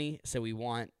really funny. So we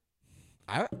want,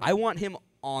 I want him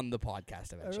on the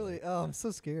podcast eventually. I'm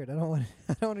so scared. I don't want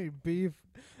any beef.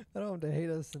 I don't want him to hate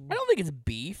us. And I don't think it's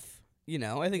beef. You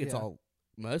know, I think it's all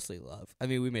mostly love. I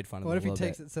mean, we made fun of him. What if a he little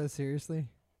takes bit. it so seriously?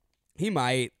 He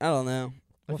might. I don't know.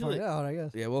 We'll find out, I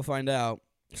guess. Yeah, we'll find out.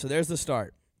 So there's the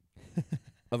start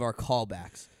of our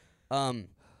callbacks.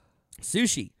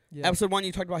 Sushi. Yeah. Episode 1,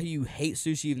 you talked about how you hate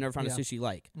sushi. You've never found a sushi you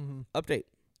like. Mm-hmm. Update.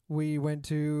 We went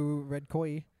to Red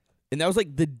Koi. And that was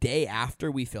like the day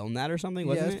after we filmed that or something,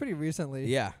 wasn't it? Yeah, it was pretty recently.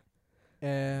 Yeah.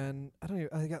 And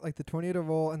I got like the tornado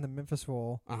roll and the Memphis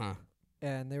roll. Uh-huh.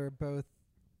 And they were both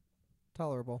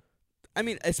tolerable. I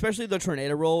mean, especially the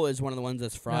tornado roll is one of the ones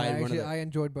that's fried. I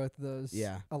enjoyed both of those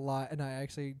a lot, and I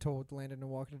actually told Landon and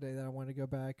Walker today that I wanted to go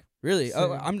back. Really? soon.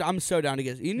 Oh, I'm so down to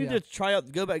get. You need to try out.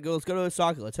 Let's go to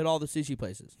Osaka. Let's hit all the sushi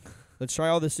places. Let's try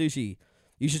all the sushi.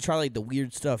 You should try like the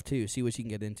weird stuff too. See what you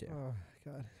can get into. Oh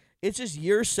God. It's just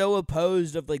you're so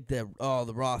opposed of like the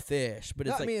raw fish, but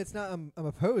No, it's like I mean it's not. I'm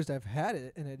opposed. I've had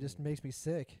it, and it just makes me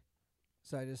sick.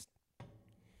 So I just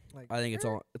I think it's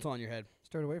all in your head.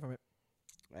 stayed away from it.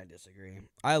 I disagree.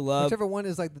 I love whichever one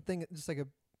is like the thing, just like a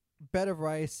bed of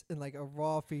rice and like a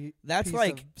raw piece that's of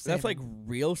like salmon.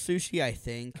 real sushi. I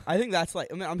think that's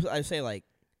like I say like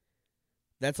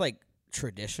that's like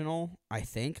traditional. I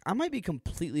think I might be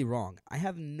completely wrong. I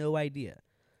have no idea.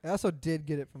 I also did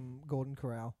get it from Golden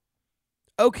Corral.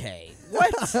 Okay,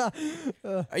 what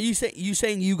are you saying? You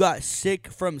saying you got sick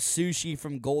from sushi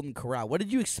from Golden Corral? What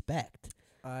did you expect?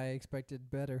 I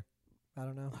expected better. I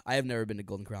don't know. I have never been to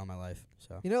Golden Corral in my life,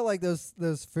 so you know, like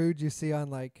those foods you see on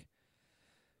like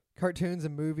cartoons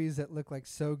and movies that look like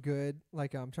so good.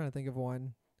 Like I'm trying to think of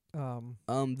one.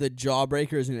 The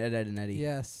Jawbreakers and Ed, Edd and Eddy.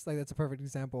 Yes, like that's a perfect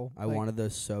example. I wanted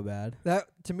those so bad. That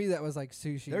to me that was like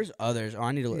sushi. There's others. Oh,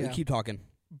 I need to keep talking.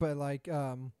 But like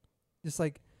just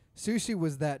like sushi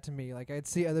was that to me. Like I'd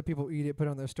see other people eat it, put it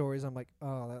on their stories. I'm like,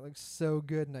 oh, that looks so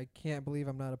good, and I can't believe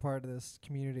I'm not a part of this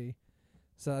community.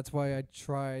 So that's why I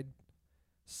tried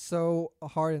so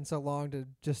hard and so long to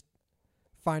just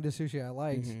find a sushi I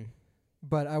liked. Mm-hmm.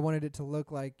 But I wanted it to look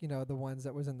like, you know, the ones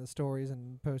that was in the stories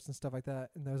and posts and stuff like that.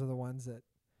 And those are the ones that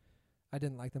I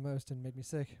didn't like the most and made me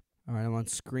sick. All right, I'm on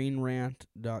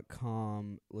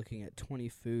ScreenRant.com looking at 20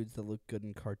 foods that look good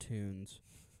in cartoons.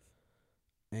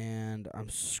 And I'm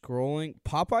scrolling.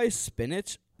 Popeye's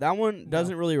spinach. That one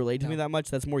doesn't really relate to me that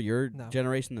much. That's more your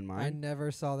generation than mine. I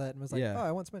never saw that and was like, oh,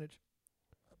 I want spinach.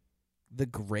 The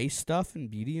gray stuff in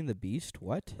Beauty and the Beast.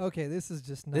 What? Okay, this is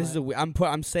just not. This is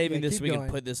I'm saving this so we going. can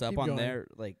put this up Keep on going. there.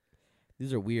 Like,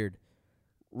 these are weird.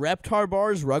 Reptar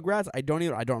bars, Rugrats. I don't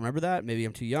remember that. Maybe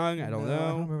I'm too young. I don't know. I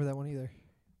don't remember that one either.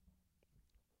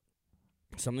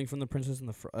 Something from the Princess and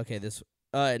the Okay, this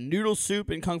noodle soup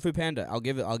and Kung Fu Panda. I'll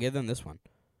give them this one.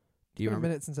 Do you remember? It's been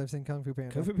a minute since I've seen Kung Fu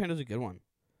Panda. Kung Fu Panda's a good one.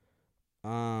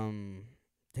 Damn,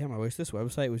 I wish this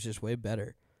website was just way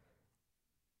better.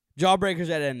 Jawbreakers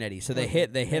at Ed and Eddy. So they hit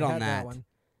on that.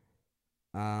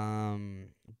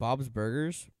 Bob's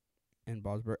Burgers and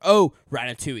Bob's Burgers. Oh,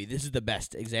 Ratatouille. This is the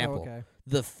best example. Oh,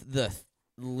 okay.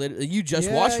 You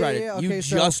just watched Ratatouille. Yeah. Okay, you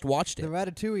just watched it. The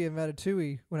Ratatouille and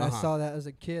Ratatouille. When I saw that as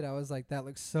a kid, I was like, "That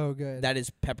looks so good." That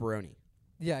is pepperoni.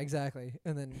 Yeah, exactly.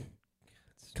 And then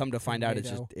come to find out, it's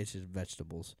just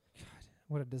vegetables. God,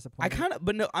 what a disappointment.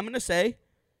 But no, I'm gonna say,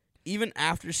 even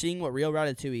after seeing what real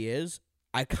Ratatouille is,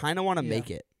 I kind of want to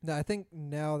make it. No, I think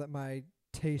now that my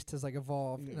taste has like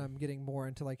evolved and I'm getting more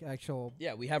into like actual.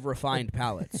 Yeah, we have refined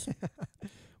palates.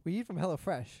 We eat from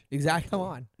HelloFresh. Exactly. Come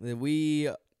on.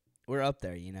 We're up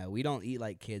there, you know. We don't eat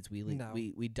like kids. We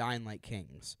dine like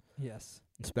kings. Yes.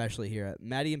 Especially here at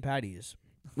Matty and Patty's,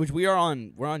 which we're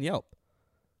on Yelp.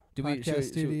 Podcast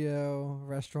studio,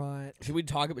 restaurant. Should we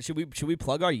talk about? Should we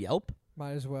plug our Yelp?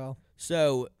 Might as well.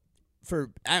 So, you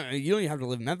don't even have to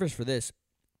live in Memphis for this.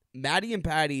 Matty and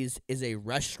Patty's is a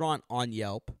restaurant on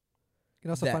Yelp. You can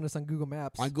also find us on Google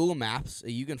Maps. On Google Maps,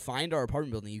 you can find our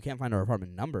apartment building. You can't find our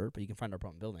apartment number, but you can find our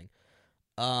apartment building.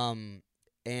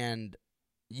 And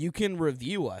you can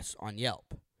review us on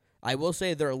Yelp. I will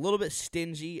say they're a little bit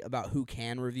stingy about who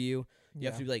can review. You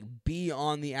have to be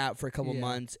on the app for a couple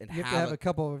months and you have to have a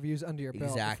couple of reviews under your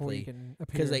belt before you can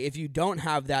appear. Because if you don't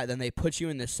have that, then they put you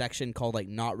in this section called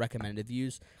not recommended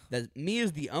views. That me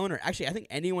as the owner, actually, I think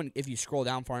anyone, if you scroll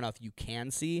down far enough, you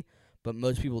can see, but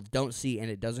most people don't see, and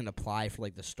it doesn't apply for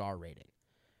the star rating.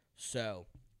 So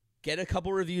get a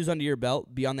couple reviews under your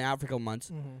belt, be on the app for a couple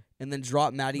months, and then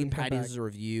drop Matty and Patty as a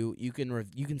review. You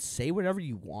can say whatever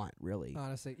you want, really.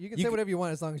 Honestly, you can say whatever you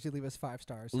want as long as you leave us 5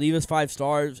 stars. Leave us 5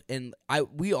 stars, and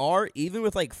we are, even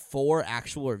with 4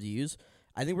 actual reviews,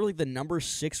 I think we're the number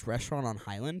 6 restaurant on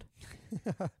Highland.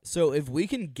 So if we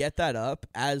can get that up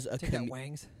as a Take that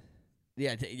Wangs.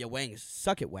 Yeah, Wangs.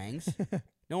 Suck it, Wangs.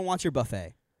 No one wants your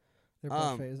buffet. Their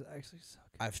buffet is actually so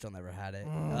good. I've still never had it.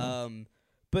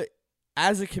 But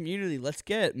as a community, let's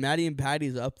get Matty and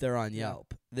Patty's up there on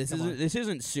Yelp. This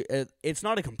isn't. It's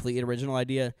not a complete original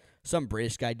idea. Some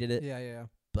British guy did it. Yeah.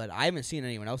 But I haven't seen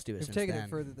anyone else do it We've since taken then. it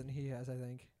further than he has, I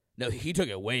think. No, he took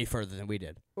it way further than we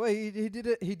did. Well, he did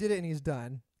it. He did it, and he's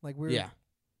done. We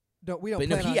don't. But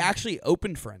no, he actually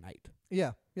opened for a night.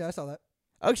 Yeah, I saw that.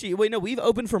 Actually, wait, no, we've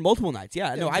opened for multiple nights.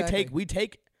 Yeah, no, exactly. we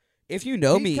take. If you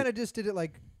know me, he kind of just did it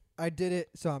I did it,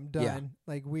 so I'm done.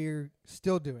 Yeah. We're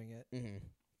still doing it. Mm-hmm.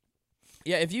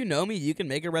 Yeah, if you know me, you can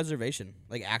make a reservation.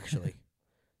 Actually.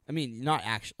 I mean, not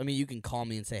actually. I mean, you can call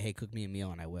me and say, hey, cook me a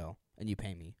meal, and I will. And you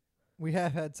pay me. We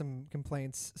have had some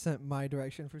complaints sent my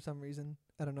direction for some reason.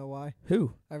 I don't know why.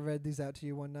 Who? I read these out to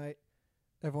you one night.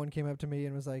 Everyone came up to me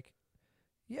and was like,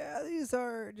 yeah, these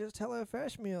are just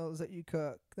HelloFresh meals that you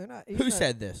cook. They're not. Who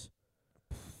said this?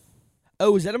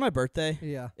 Oh, was that on my birthday?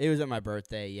 Yeah. It was on my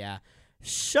birthday, yeah.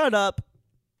 Shut up.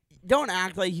 Don't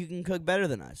act like you can cook better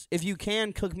than us. If you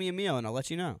can, cook me a meal, and I'll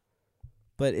let you know.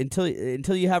 But until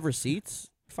you have receipts,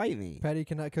 fight me. Patty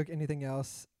cannot cook anything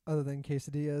else other than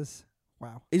quesadillas.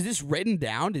 Wow. Is this written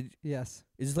down? Yes.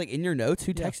 Is this in your notes?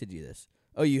 Who texted you this?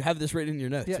 Oh, you have this written in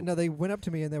your notes? Yeah, no, they went up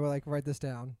to me and they were like, write this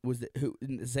down. Was it who?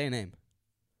 Say a name.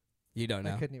 You don't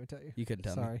know. I couldn't even tell you. You couldn't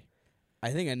tell me. Sorry. I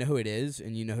think I know who it is,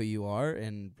 and you know who you are,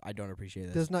 and I don't appreciate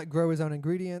this. Does not grow his own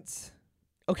ingredients.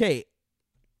 Okay.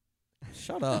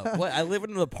 Shut up. What? I live in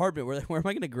an apartment. Where am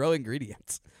I going to grow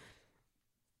ingredients?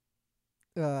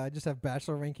 I just have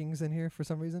bachelor rankings in here for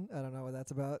some reason. I don't know what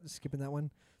that's about. Just skipping that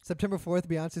one. September 4th,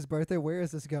 Beyonce's birthday. Where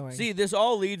is this going? See, this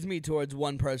all leads me towards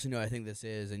one person who I think this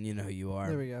is, and you know who you are.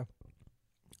 There we go.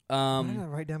 Why did I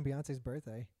write down Beyonce's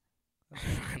birthday?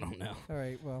 I don't know. All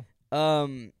right, well.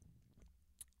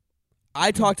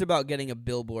 I talked about getting a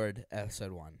billboard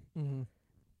episode 1. Mm-hmm.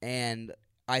 And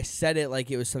I said it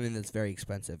like it was something that's very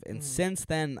expensive. And since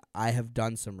then, I have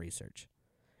done some research.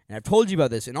 And I've told you about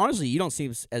this. And honestly, you don't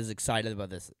seem as excited about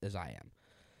this as I am.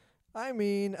 I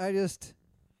mean, I just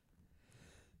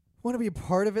want to be a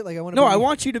part of it. I want. No, I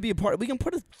want you to be a part. We can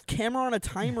put a camera on a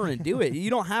timer and do it. You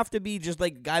don't have to be just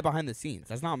guy behind the scenes.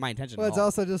 That's not my intention Well, at it's all.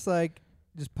 also just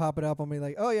just pop it up on me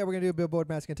oh, yeah, we're going to do a billboard.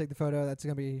 Matt's going to take the photo. That's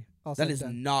going to be all That is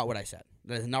done. not what I said.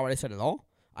 That is not what I said at all.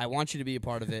 I want you to be a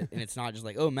part of it, and it's not just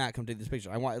oh, Matt, come take this picture.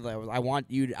 I want everyone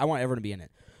to be in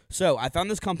it. So I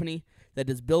found this company that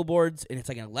does billboards, and it's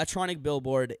an electronic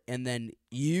billboard, and then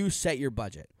you set your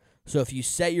budget. So if you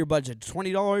set your budget to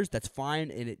 $20, that's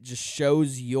fine, and it just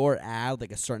shows your ad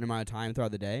a certain amount of time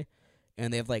throughout the day.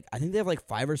 And they have I think they have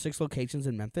 5 or 6 locations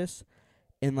in Memphis,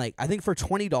 and I think for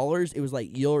 $20 it was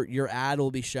your ad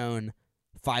will be shown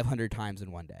 500 times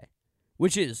in one day,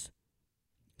 which is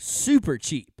super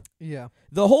cheap. Yeah.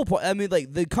 The whole point, I mean,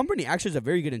 the company actually has a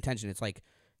very good intention. It's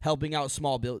helping out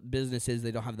small businesses.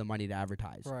 They don't have the money to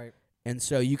advertise. Right. And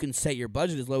so you can set your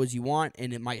budget as low as you want,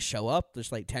 and it might show up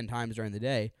just 10 times during the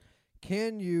day.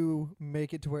 Can you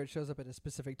make it to where it shows up at a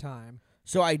specific time?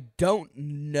 So I don't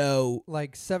know.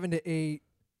 7 to 8,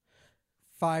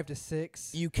 5 to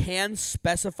 6? You can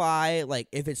specify,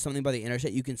 if it's something by the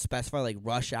interstate, you can specify,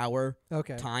 rush hour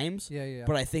times. Yeah.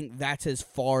 But I think that's as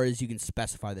far as you can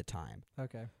specify the time.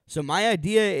 Okay. So my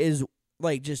idea is,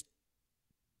 just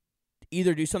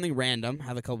either do something random,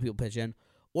 have a couple people pitch in,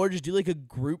 or just do, a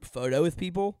group photo with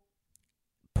people,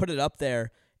 put it up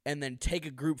there, and then take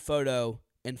a group photo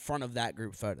in front of that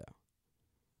group photo.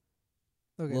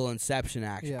 Okay. Little Inception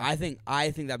action. Yeah. I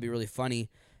think that'd be really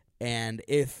funny. And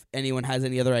if anyone has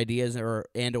any other ideas or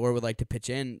would like to pitch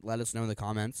in, let us know in the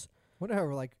comments. Wonder how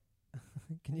we're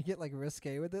can you get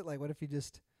risque with it? What if you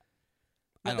just?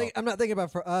 I'm not thinking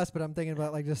about for us, but I'm thinking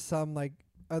about just some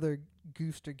other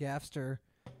goofster gaffster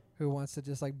who wants to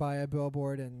just buy a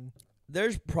billboard and.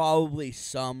 There's probably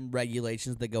some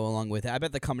regulations that go along with it. I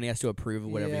bet the company has to approve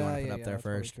whatever you want to put up there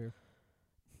first. True.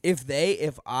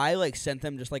 If I like sent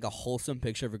them just like a wholesome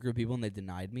picture of a group of people and they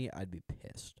denied me, I'd be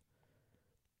pissed.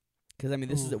 Because I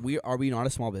mean, are we not a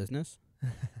small business?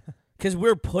 Because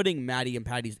we're putting Matty and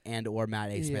Patty's or Matt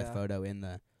A. Smith photo in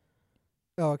the.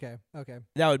 Oh, okay.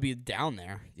 That would be down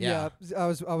there. Yeah. I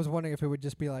was wondering if it would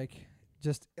just be like,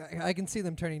 I can see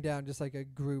them turning down just like a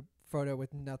group photo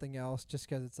with nothing else, just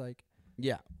because it's like.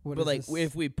 Yeah, but like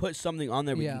if we put something on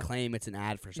there, we can claim it's an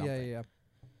ad for something. Yeah.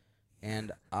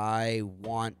 And I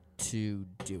want to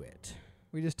do it.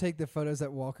 We just take the photos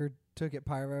that Walker took at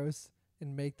Pyros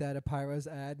and make that a Pyros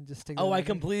ad and just stick. Oh, I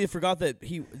completely forgot that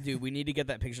dude, we need to get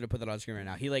that picture to put that on screen right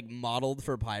now. He like modeled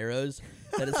for Pyros.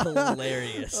 That is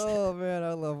hilarious. Oh man,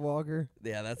 I love Walker.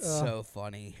 Yeah, that's so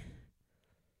funny.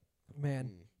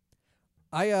 Man,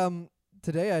 I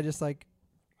today I just like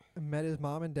met his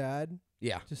mom and dad.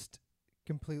 Yeah, just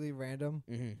completely random.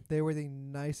 Mm-hmm. They were the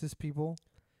nicest people.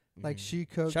 Mm-hmm. Like she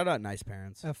cooked. Shout out nice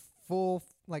parents. A full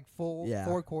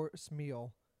 4-course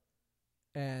meal,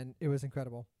 and it was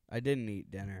incredible. I didn't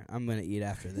eat dinner. I'm gonna eat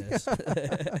after this.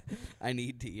 I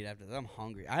need to eat after this. I'm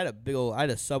hungry. I had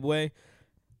a Subway,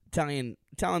 Italian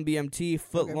BMT,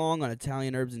 foot long on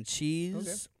Italian herbs and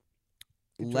cheese,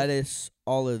 lettuce,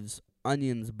 olives,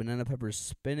 onions, banana peppers,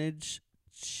 spinach,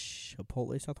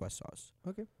 chipotle Southwest sauce.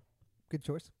 Okay, good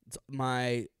choice. It's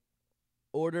my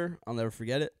order. I'll never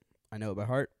forget it. I know it by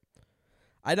heart.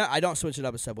 I don't switch it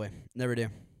up at Subway. Never do.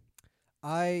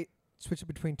 I switch it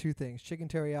between two things: chicken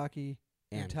teriyaki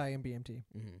and Italian BMT.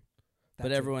 Mm-hmm.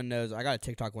 But everyone knows. I got a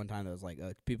TikTok one time that was like,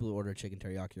 people who order chicken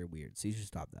teriyaki are weird. So you should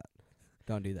stop that.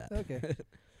 Don't do that. Okay.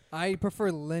 I prefer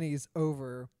Lenny's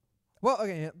over. Well,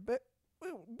 okay.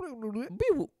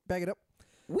 Back it up.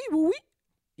 You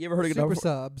ever heard of Super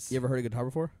Subs? You ever heard of Guitar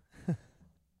before?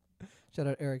 Shout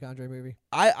out Eric Andre movie.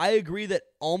 I agree that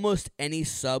almost any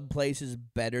sub place is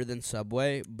better than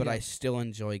Subway, but I still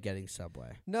enjoy getting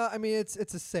Subway. No, I mean it's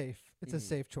a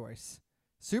safe choice.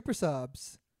 Super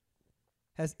Subs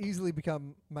has easily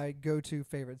become my go-to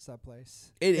favorite sub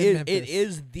place. It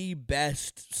is the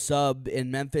best sub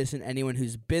in Memphis, and anyone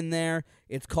who's been there.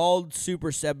 It's called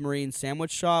Super Submarine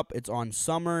Sandwich Shop. It's on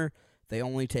Summer. They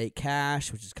only take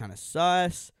cash, which is kind of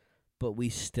sus. But we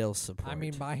still support. I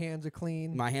mean, my hands are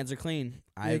clean. My hands are clean.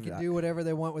 They can do whatever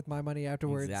they want with my money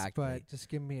afterwards. Exactly. But just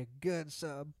give me a good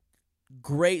sub.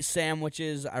 Great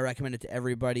sandwiches. I recommend it to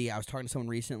everybody. I was talking to someone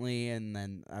recently, and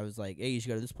then I was like, hey, you should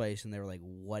go to this place. And they were like,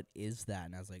 what is that?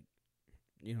 And I was like,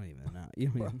 you don't even know. You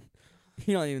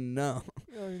don't even know.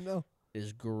 You don't even know.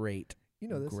 It's great. You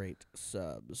know this. Great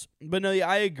subs. But no,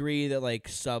 I agree that like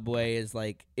Subway is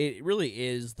like, it really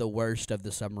is the worst of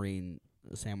the submarine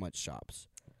sandwich shops.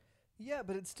 Yeah,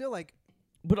 but it's still like.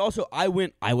 But also, I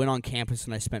went on campus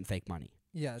and I spent fake money.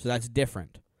 Yeah. So that's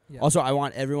different. Yeah. Also, I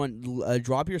want everyone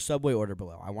drop your Subway order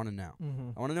below. I want to know.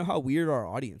 Mm-hmm. I want to know how weird our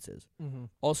audience is. Mm-hmm.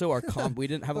 Also, our we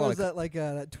didn't have a lot was that like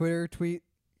that Twitter tweet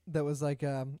that was like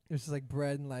it was just like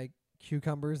bread and like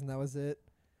cucumbers and that was it.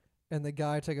 And the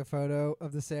guy took a photo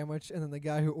of the sandwich, and then the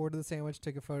guy who ordered the sandwich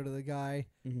took a photo of the guy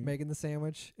making the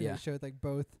sandwich. And it showed like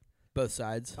both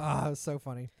sides. Ah, it was so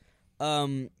funny. I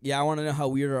want to know how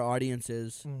weird our audience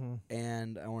is,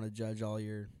 and I want to judge all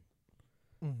your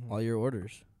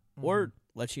orders, or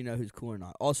let you know who's cool or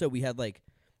not. Also, we had I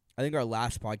think our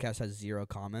last podcast has 0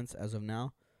 comments as of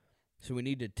now, so we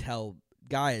need to tell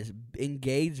guys,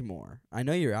 engage more. I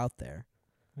know you're out there.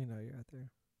 We know you're out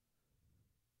there.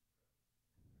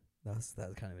 That was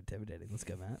kind of intimidating. Let's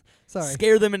go, Matt. Sorry.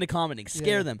 Scare them into commenting.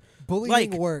 Scare them.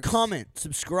 Bullying works. Comment,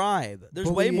 subscribe. There's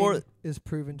bullying way more. Is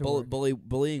proven to work.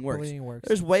 Bullying works. Bullying works.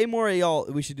 There's way more of y'all.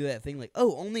 We should do that thing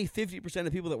only 50%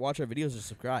 of people that watch our videos are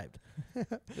subscribed.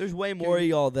 There's way more of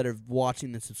y'all that are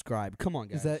watching than subscribed. Come on,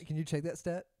 guys. Can you check that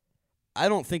stat? I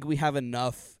don't think we have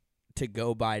enough to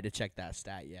go by to check that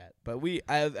stat yet. But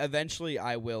eventually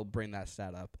I will bring that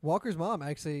stat up. Walker's mom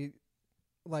actually,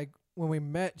 when we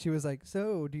met, she was like,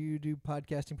 so do you do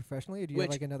podcasting professionally, or do you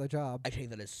have another job? I take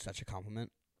that as such a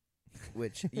compliment.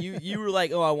 Which you were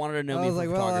like, oh, I wanted to know me from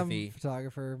photography. Well, I'm a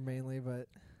photographer mainly, but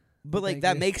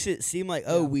that makes it seem like,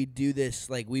 we do this,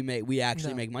 we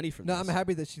actually make money from this. No, I'm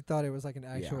happy that she thought it was an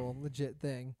actual legit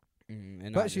thing.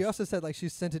 But she also said she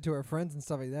sent it to her friends and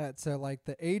stuff like that. So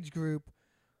the age group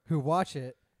who watch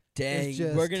it, dang,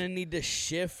 we're gonna need to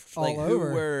shift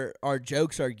where our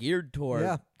jokes are geared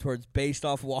towards based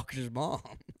off Walker's mom.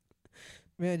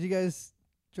 Man, did you guys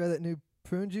try that new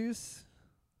prune juice?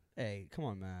 Hey, come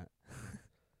on, Matt.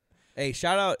 Hey,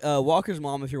 shout out Walker's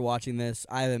mom if you're watching this.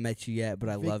 I haven't met you yet, but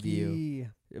I love you.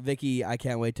 Vicky, I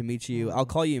can't wait to meet you. I'll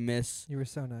call you Miss. You were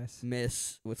so nice.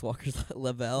 Miss with Walker's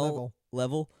Level.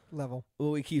 Well,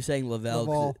 we keep saying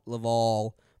Lavelle.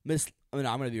 Laval. Miss. I mean,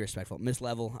 I'm gonna be respectful. Miss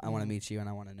Level. I want to meet you and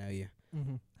I want to know you.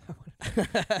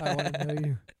 I want to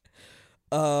know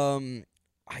you.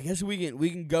 I guess we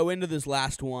can go into this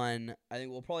last one. I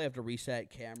think we'll probably have to reset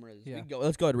cameras. Yeah.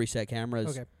 Let's go ahead and reset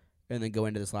cameras. Okay. And then go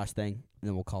into this last thing, and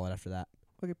then we'll call it after that.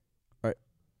 Okay. All right.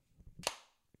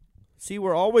 See,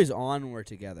 we're always on when we're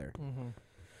together.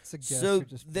 So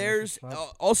there's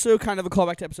also kind of a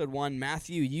callback to episode 1.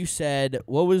 Matthew, you said,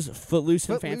 what was Footloose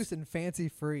and Fancy? Footloose and Fancy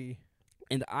Free.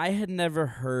 And I had never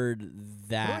heard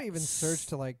that. I don't even search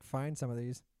to find some of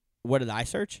these. What did I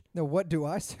search? No, what do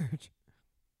I search?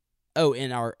 Oh,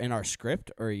 in our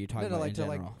script, or are you talking about in to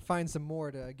general? Find some more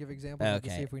to give examples to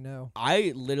see if we know.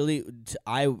 I literally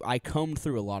I combed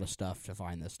through a lot of stuff to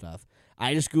find this stuff.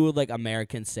 I just googled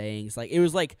American sayings. It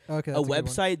was a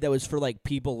website that was for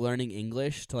people learning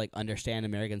English to understand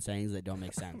American sayings that don't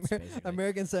make sense.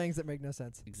 American sayings that make no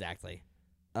sense. Exactly.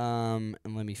 And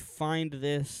let me find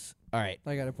this. All right.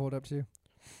 I got it pulled up too.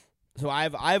 So I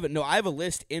have a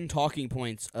list in talking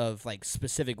points of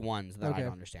specific ones that I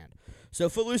don't understand. So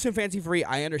Footloose and Fancy Free,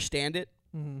 I understand it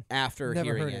after Never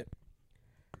hearing heard it.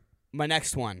 My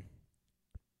next one,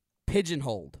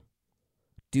 pigeonholed.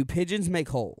 Do pigeons make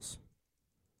holes?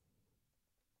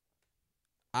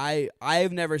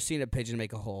 I've never seen a pigeon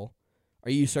make a hole.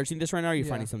 Are you searching this right now, or are you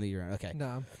finding something you're okay?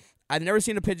 No. I've never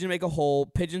seen a pigeon make a hole.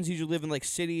 Pigeons usually live in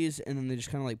cities, and then they just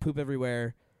kind of poop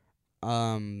everywhere.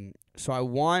 So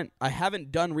I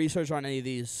haven't done research on any of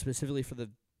these specifically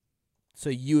so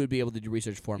you would be able to do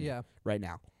research for me right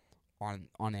now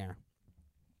on air.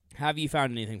 Have you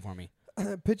found anything for me?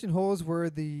 Pigeonholes were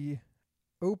the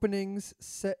openings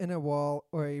set in a wall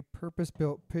or a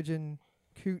purpose-built pigeon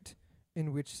coot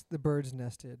in which the birds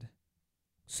nested.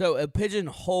 So a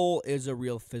pigeonhole is a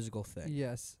real physical thing.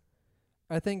 Yes.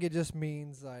 I think it just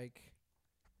means I'm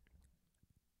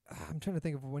trying to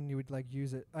think of when you would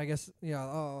use it. I guess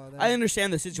I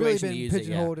understand the situation really you been use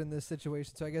pigeonholed in this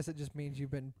situation, so I guess it just means you've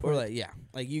been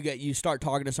you start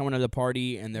talking to someone at the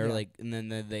party and they're and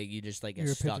then you just get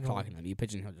stuck talking to them. You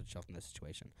pigeonhole yourself in this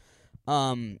situation.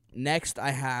 Next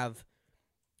I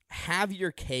have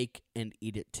your cake and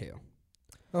eat it too.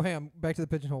 Oh, hey, I'm back to the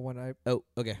pigeonhole one. Oh,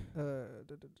 okay.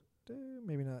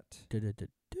 Maybe not.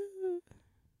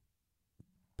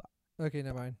 Okay,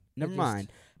 never mind. Never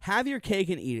mind. Have your cake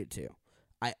and eat it too.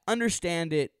 I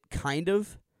understand it, kind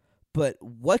of, but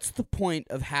what's the point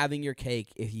of having your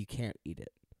cake if you can't eat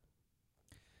it?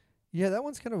 Yeah, that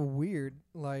one's kind of weird.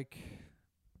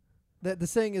 That the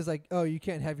saying is oh, you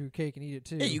can't have your cake and eat it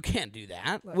too. Yeah, you can't do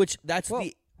that. That's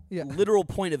the Yeah. literal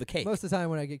point of a cake. Most of the time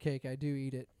when I get cake, I do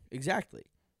eat it. Exactly.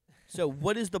 So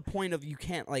what is the point of you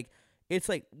can't, like, it's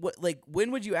like, what, like,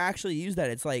 when would you actually use that?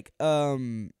 It's like, I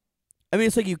mean,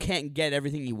 it's like you can't get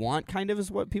everything you want, kind of, is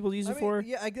what people use it for.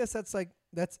 Yeah, I guess that's like,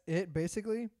 that's it,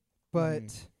 basically.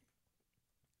 But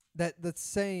that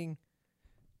saying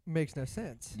makes no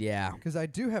sense. Yeah. Because I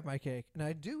do have my cake, and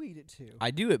I do eat it, too.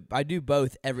 I do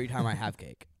both every time I have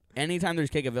cake. Anytime there's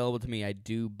cake available to me, I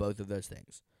do both of those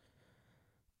things.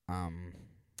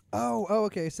 Oh,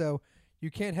 okay. So you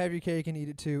can't have your cake and eat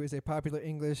it too is a popular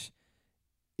English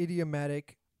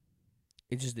idiomatic.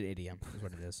 It's just an idiom, is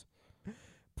what it is.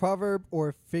 Proverb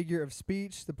or figure of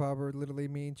speech. The proverb literally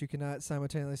means you cannot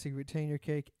simultaneously retain your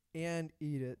cake and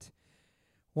eat it.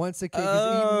 Once the cake is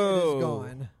eaten, it is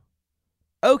gone.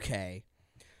 Okay.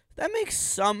 That makes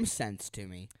some sense to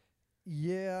me.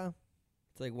 Yeah.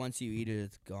 It's like once you eat it,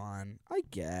 it's gone. I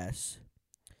guess.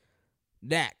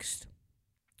 Next.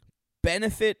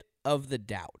 Benefit of the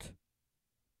doubt.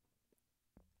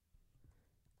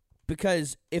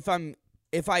 Because if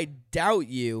I doubt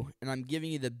you and I'm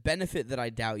giving you the benefit that I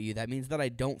doubt you, that means that I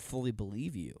don't fully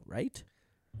believe you, right?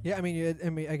 Yeah, I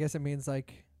mean, I guess it means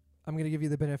like I'm going to give you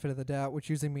the benefit of the doubt, which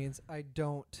usually means I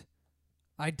doubt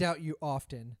you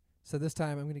often. So this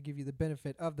time I'm going to give you the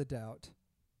benefit of the doubt.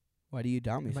 Why do you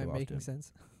doubt me so often? Am I making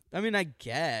sense? I mean, I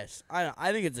guess.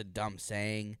 I think it's a dumb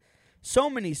saying. So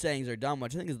many sayings are dumb,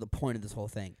 which I think is the point of this whole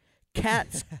thing.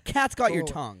 Cat's got your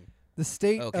tongue. The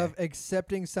state of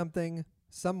accepting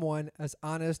someone as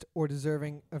honest or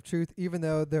deserving of truth, even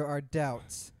though there are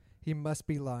doubts he must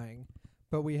be lying.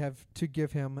 But we have to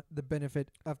give him the benefit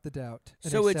of the doubt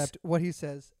and accept what he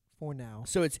says for now.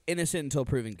 So it's innocent until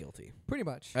proven guilty. Pretty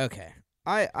much. Okay.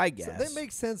 I guess. So that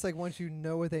makes sense, like, once you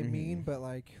know what they mean, but,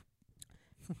 like...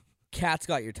 Cat's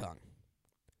got your tongue.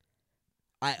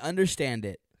 I understand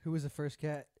it. Who was the first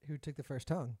cat who took the first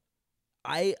tongue?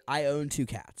 I own 2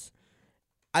 cats.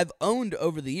 I've owned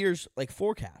over the years like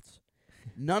 4 cats.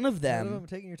 None of them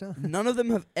taking your tongue. None of them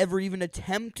have ever even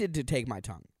attempted to take my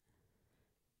tongue.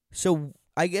 So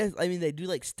I guess they do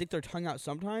like stick their tongue out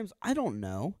sometimes. I don't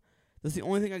know. That's the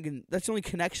only thing that's the only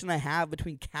connection I have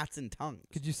between cats and tongues.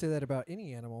 Could you say that about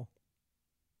any animal?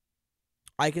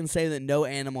 I can say that no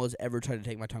animal has ever tried to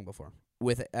take my tongue before,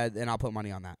 and I'll put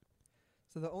money on that.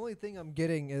 So the only thing I'm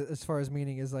getting as far as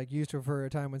meaning is like used to refer to a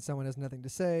time when someone has nothing to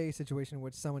say, situation in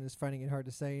which someone is finding it hard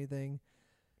to say anything.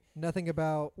 Nothing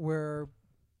about where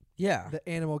the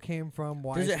animal came from.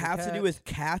 Why does it have to do with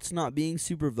cats not being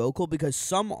super vocal? Because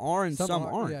some are and some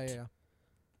aren't. Yeah.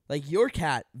 Like your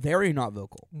cat, very not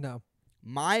vocal. No.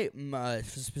 My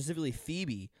specifically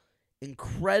Phoebe,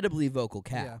 incredibly vocal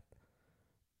cat. Yeah.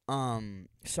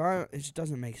 So it just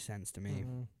doesn't make sense to me.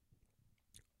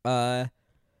 Mm-hmm.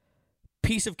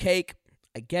 Piece of cake,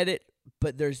 I get it,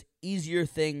 but there's easier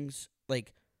things to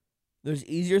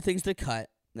cut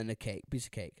than a piece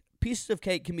of cake. Pieces of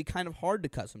cake can be kind of hard to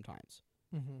cut sometimes.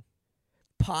 Mm-hmm.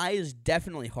 Pie is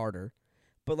definitely harder,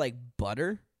 but like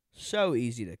butter, so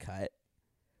easy to cut.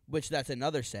 Which that's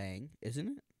another saying, isn't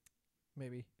it?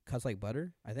 Maybe. Cuts like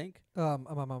butter, I think.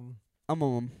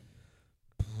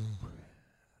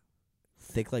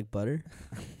 Thick like butter?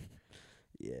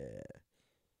 Yeah.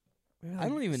 I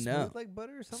don't even know. Smooth like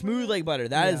butter or something? Smooth like butter.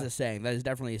 That is a saying. That is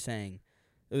definitely a saying.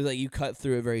 It was like you cut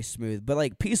through it very smooth. But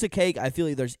like piece of cake, I feel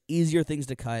like there's easier things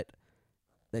to cut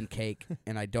than cake,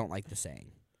 and I don't like the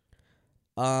saying.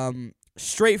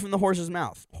 Straight from the horse's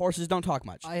mouth. Horses don't talk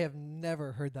much. I have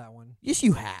never heard that one. Yes,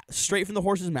 you have. Straight from the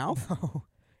horse's mouth? No.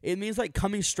 It means like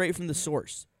coming straight from the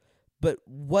source. But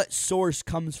what source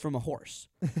comes from a horse?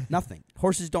 Nothing.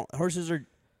 Horses are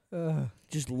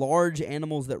just large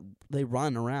animals that they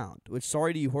run around. Which,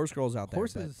 sorry to you horse girls out there.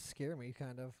 Horses scare me,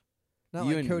 kind of. Not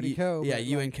you like Cody Co. Yeah,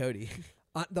 you and Cody.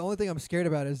 The only thing I'm scared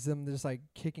about is them just like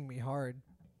kicking me hard.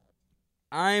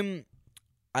 I've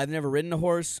never ridden a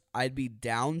horse. I'd be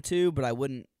down to, but I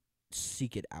wouldn't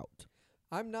seek it out.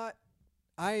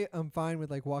 I am fine with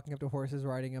like walking up to horses,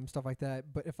 riding them, stuff like that.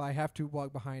 But if I have to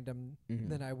walk behind them,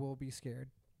 then I will be scared.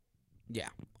 Yeah,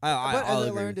 but as I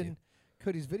agree learned with in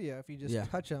Cody's video, if you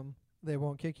just touch them, they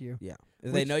won't kick you. Yeah,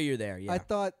 if they know you're there. Yeah, I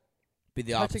thought be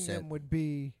the touching opposite. them would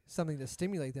be something to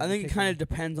stimulate them. I think it kind of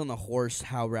depends on the horse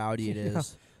how rowdy it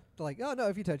is. Like, oh no,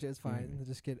 if you touch it, it's fine. And they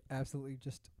just get absolutely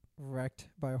just wrecked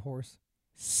by a horse.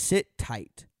 Sit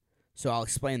tight. So I'll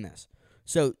explain this.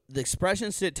 So the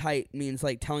expression "sit tight" means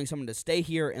like telling someone to stay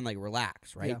here and like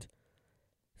relax, right? Yeah.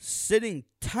 Sitting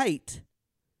tight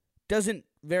doesn't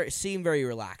seem very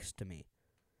relaxed to me.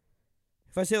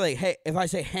 If I say like, hey, if I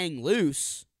say hang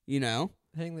loose,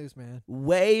 hang loose, man.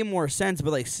 Way more sense.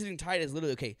 But like sitting tight is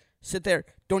literally okay. Sit there,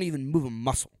 don't even move a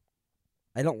muscle.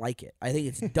 I don't like it. I think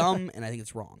it's dumb and I think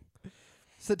it's wrong.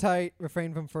 Sit tight.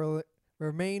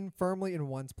 Remain firmly in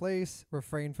one's place.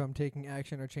 Refrain from taking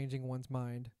action or changing one's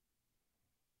mind.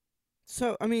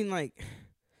 So, I mean, like,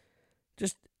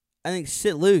 I think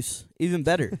sit loose, even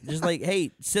better. Just like,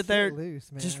 hey, sit there,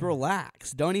 loose, man. Just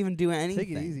relax. Don't even do anything.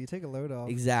 Take it easy. Take a load off.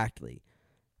 Exactly.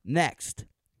 Next,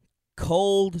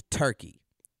 cold turkey.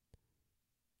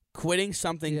 Quitting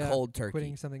something cold turkey.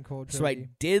 Quitting something cold turkey. So I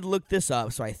did look this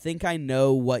up, so I think I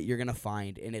know what you're going to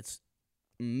find, and it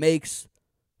makes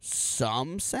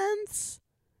some sense.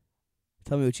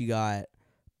 Tell me what you got.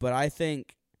 But I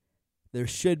think there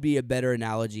should be a better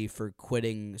analogy for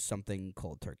quitting something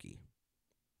cold turkey.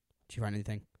 Did you find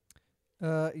anything?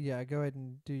 Yeah, go ahead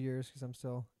and do yours because I'm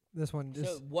still this one.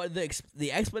 Just so what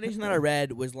the explanation that I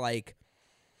read was like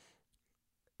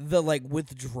the like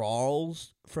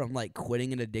withdrawals from like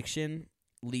quitting an addiction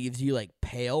leaves you like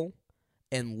pale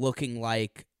and looking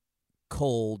like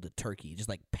cold turkey, just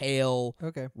like pale,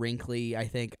 wrinkly. I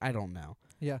think I don't know.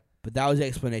 Yeah, but that was the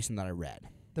explanation that I read.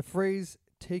 The phrase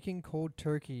 "taking cold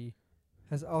turkey"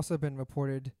 has also been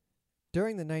reported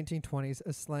during the 1920s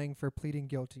as slang for pleading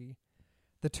guilty.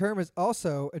 The term is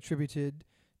also attributed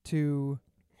to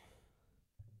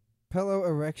pillow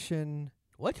erection.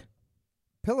 What?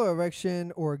 Pillow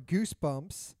erection or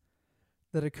goosebumps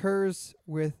that occurs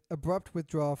with abrupt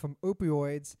withdrawal from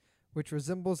opioids, which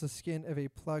resembles the skin of a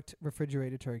plucked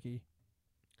refrigerated turkey.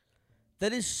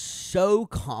 That is so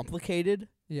complicated.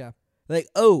 Yeah. Like,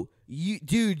 oh,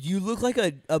 you look like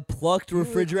a plucked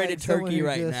refrigerated turkey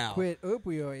right now. Quit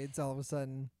opioids all of a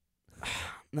sudden.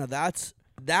 No, that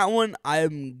one.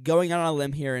 I'm going out on a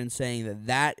limb here and saying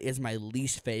that is my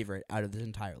least favorite out of this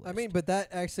entire list. I mean, but that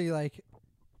actually like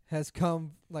has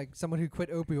come like someone who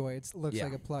quit opioids looks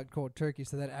like a plucked cold turkey,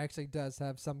 so that actually does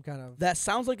have some kind of that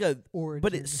sounds like a origin.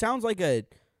 But it sounds like a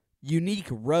unique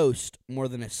roast more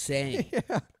than a saying.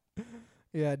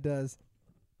 Yeah, it does.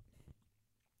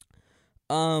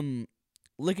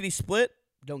 Lickety split.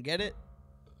 Don't get it.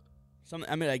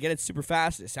 I get it's super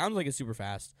fast. It sounds like it's super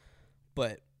fast,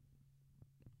 but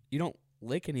you don't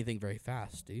lick anything very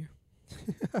fast, do you?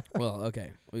 Well,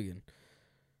 okay, we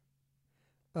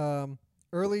can.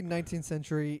 Early 19th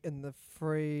century, in the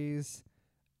phrase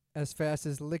 "as fast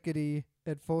as lickety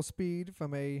at full speed"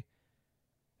 from a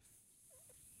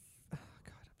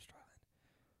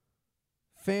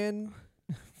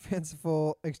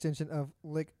fanciful extension of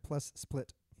lick plus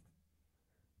split.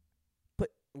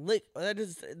 But lick,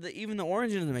 even the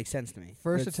origin doesn't make sense to me.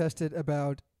 First attested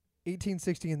about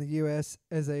 1860 in the U.S.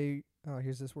 as a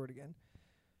here's this word again.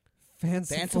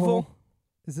 Fanciful.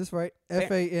 Is this right?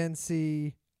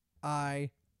 Fanciful.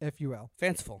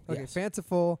 Fanciful. Okay, yes.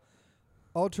 Fanciful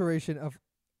alteration of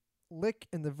lick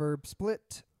in the verb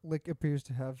split. Lick appears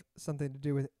to have something to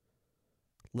do with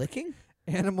licking.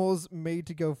 Animals made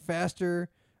to go faster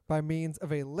by means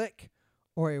of a lick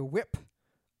or a whip,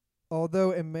 although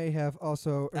it may have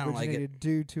also originated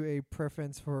due to a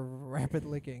preference for rapid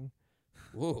licking.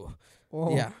 Whoa.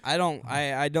 Oh. Yeah, I don't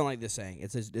like this saying.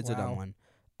 It's a dumb one.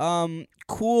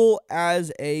 Cool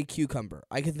as a cucumber.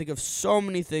 I can think of so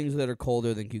many things that are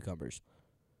colder than cucumbers.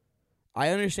 I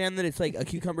understand that it's like a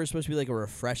cucumber is supposed to be like a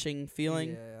refreshing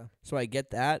feeling. Yeah. So I get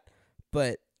that,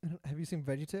 but have you seen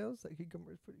VeggieTales? That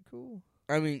cucumber is pretty cool.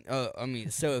 I mean,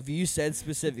 so if you said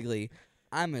specifically,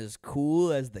 I'm as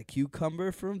cool as the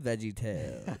cucumber from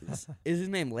VeggieTales. Is his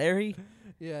name Larry?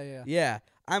 Yeah. Yeah,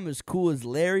 I'm as cool as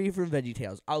Larry from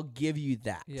VeggieTales. I'll give you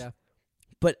that. Yeah.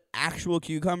 But actual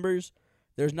cucumbers,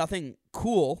 there's nothing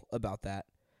cool about that.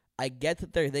 I get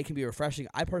that they can be refreshing.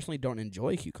 I personally don't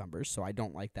enjoy cucumbers, so I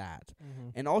don't like that. Mm-hmm.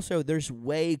 And also, there's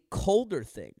way colder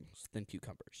things than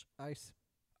cucumbers. Ice.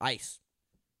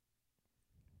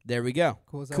 There we go.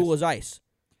 Cool as ice.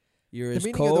 You're as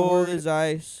cold as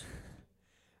ice.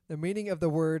 The meaning of the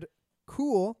word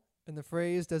cool in the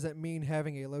phrase doesn't mean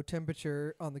having a low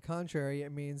temperature. On the contrary,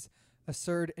 it means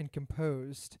assured and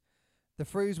composed. The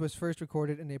phrase was first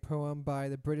recorded in a poem by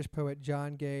the British poet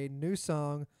John Gay, New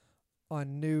Song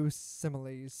on New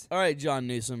Similes. All right, John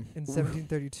Newsom. In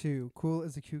 1732, cool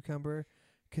as a cucumber,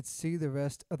 could see the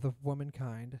rest of the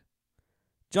womankind.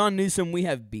 John Newsom, we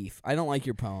have beef. I don't like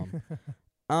your poem.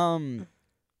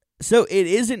 So it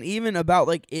isn't even about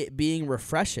like it being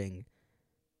refreshing.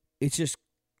 It's just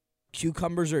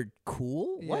cucumbers are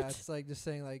cool? Yeah, what? It's like just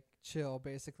saying like chill,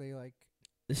 basically like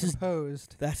this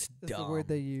composed. That's dumb. That's the word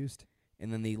they used.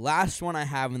 And then the last one I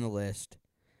have in the list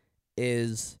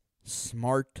is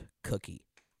smart cookie.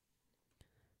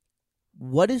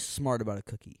 What is smart about a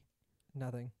cookie?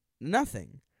 Nothing.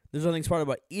 There's nothing smart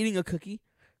about eating a cookie.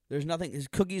 There's nothing. His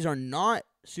cookies are not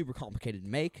super complicated to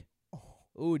make.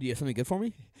 Oh, do you have something good for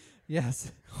me?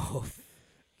 Yes. Oh.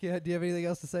 Yeah. Do you have anything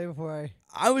else to say before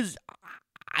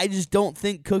I just don't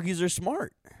think cookies are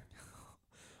smart.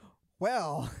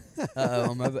 Well.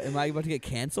 Am I about to get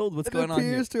canceled? What's going on here?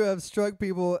 It appears to have struck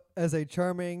people as a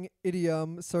charming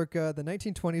idiom circa the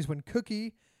 1920s when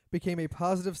cookie became a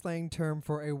positive slang term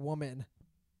for a woman.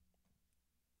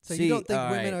 So you don't think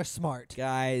women are smart.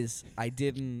 Guys, I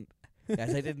didn't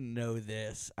know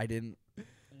this.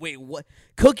 Wait, what?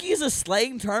 Cookie is a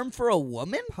slang term for a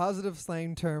woman? Positive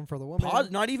slang term for the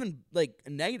woman. Not even like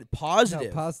negative. Positive.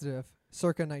 No, positive.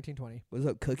 Circa 1920. What's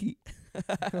up, cookie?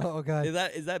 Oh God.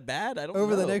 Is that bad? I don't know.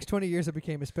 Over the next 20 years, it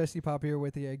became especially popular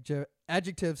with the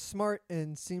adjective smart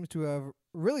and seems to have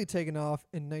really taken off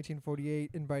in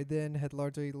 1948, and by then had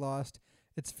largely lost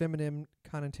its feminine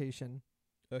connotation.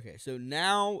 Okay, so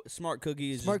now smart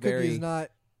cookie is smart cookie is not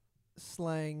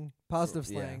slang, positive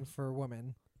slang for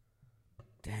women.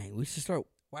 Dang, we should start.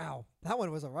 Wow, that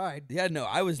one was a ride. Yeah, no,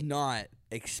 I was not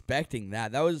expecting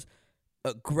that. That was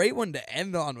a great one to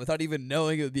end on without even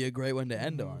knowing it would be a great one to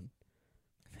end on.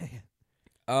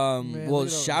 Man, well,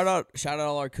 shout out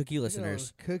all our cookie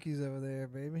listeners. Those cookies over there,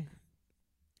 baby.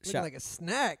 Looking like a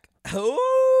snack.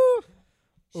 Oh!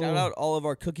 Shout out all of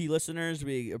our cookie listeners.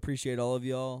 We appreciate all of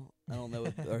y'all. I don't know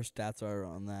what our stats are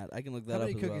on that. I can look that up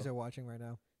as well. How many cookies are watching right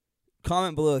now?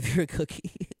 Comment below if you're a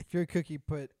cookie. If you're a cookie,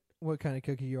 put what kind of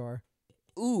cookie you are.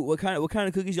 Ooh, what kind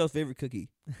of cookie is y'all's favorite cookie?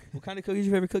 What kind of cookie is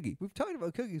your favorite cookie? We've talked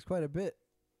about cookies quite a bit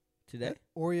today.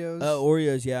 Oreos.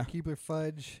 Oreos, yeah. Keebler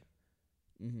fudge.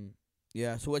 Mm-hmm.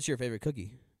 Yeah. So, what's your favorite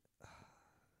cookie?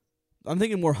 I'm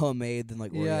thinking more homemade than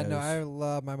like Oreos. Yeah, no, I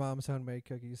love my mom's homemade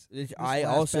cookies. I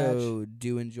also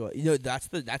do enjoy. You know, that's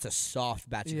a soft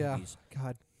batch of cookies.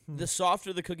 God. The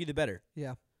softer the cookie, the better.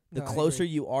 Yeah. The closer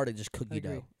you are to just cookie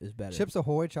dough is better. Chips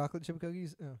Ahoy chocolate chip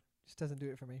cookies, just doesn't do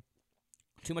it for me.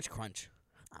 Too much crunch.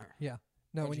 Yeah.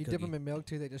 No, when you dip them in milk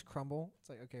too, they just crumble. It's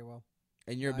like, okay, well.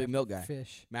 And you're a big milk guy.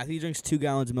 Fish. Matthew drinks 2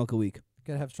 gallons of milk a week.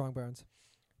 Gotta have strong bones.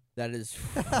 That is,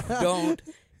 don't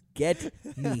get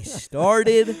me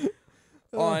started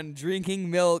on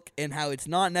drinking milk and how it's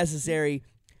not necessary.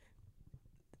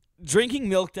 Drinking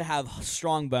milk to have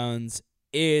strong bones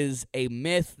is a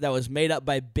myth that was made up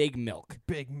by Big Milk.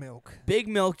 Big Milk. Big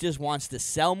Milk just wants to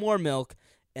sell more milk,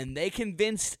 and they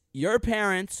convinced your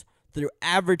parents through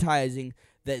advertising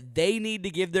that they need to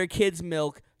give their kids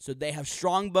milk so they have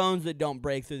strong bones that don't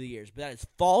break through the years. But that is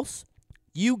false.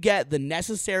 You get the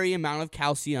necessary amount of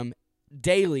calcium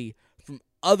daily from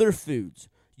other foods.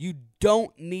 You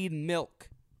don't need milk.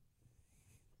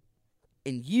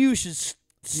 And you should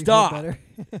stop. Better?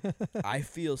 I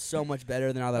feel so much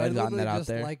better now that I've gotten that out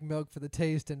there. I just like milk for the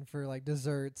taste and for like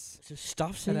desserts. Just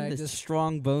stop saying this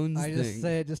strong bones I thing. just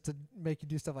say it just to make you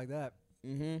do stuff like that.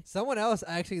 Mm-hmm. Someone else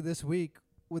actually this week,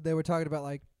 they were talking about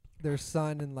like their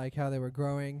son and like how they were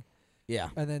growing. Yeah.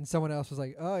 And then someone else was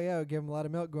like, "Oh yeah, we gave him a lot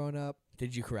of milk growing up."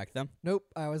 Did you correct them? Nope.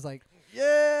 I was like,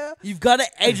 "Yeah." You've got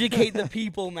to educate the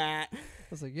people, Matt. I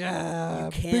was like, "Yeah."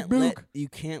 You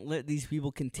can't let these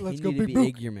people continue to be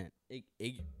ignorant.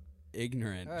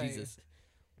 Ignorant. Right. Jesus.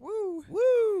 Woo.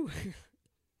 Woo.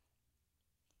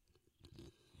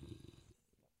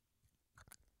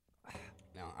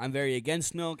 Now, I'm very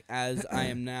against milk, as I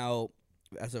am now,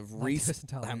 as of recent,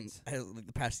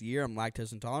 the past year, I'm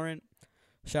lactose intolerant.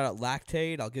 Shout out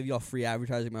Lactate. I'll give y'all free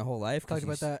advertising my whole life. Talked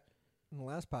about that in the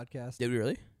last podcast. Did we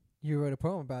really? You wrote a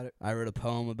poem about it. I wrote a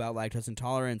poem about lactose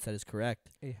intolerance. That is correct.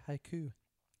 A haiku.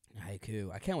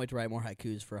 Haiku. I can't wait to write more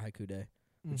haikus for Haiku Day.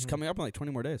 Which is coming up in like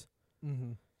 20 more days.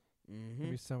 Mm-hmm.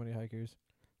 There'll be so many haikus.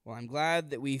 Well, I'm glad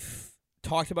that we've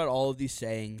talked about all of these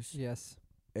sayings. Yes.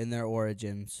 And their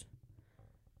origins.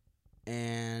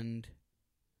 And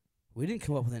we didn't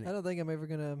come up with any. I don't think I'm ever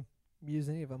going to use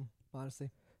any of them, honestly.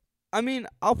 I mean,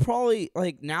 I'll probably,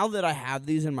 like, now that I have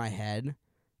these in my head,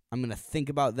 I'm going to think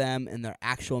about them in their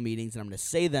actual meetings, and I'm going to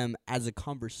say them as a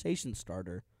conversation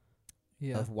starter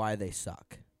of why they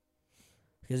suck.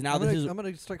 Because now I'm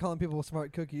going to start calling people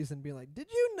smart cookies and being like, "Did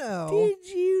you know? Did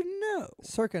you know?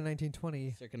 Circa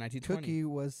 1920. Cookie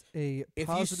was a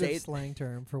positive slang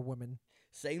term for women."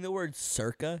 Saying the word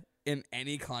circa in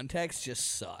any context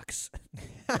just sucks.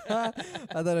 I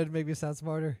thought it'd make me sound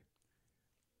smarter.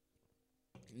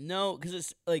 No, because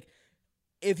it's like,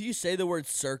 if you say the word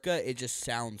circa, it just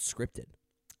sounds scripted.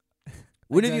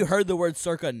 When have you heard the word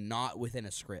circa not within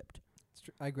a script?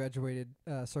 I graduated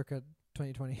circa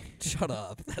 2020. Shut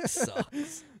up. That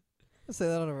sucks. I'll say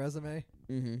that on a resume.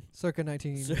 Mm-hmm. Circa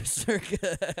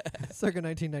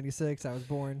 1996, I was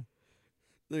born.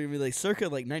 They're going to be like, circa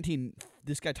like 19...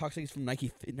 This guy talks like he's from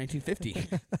 1950.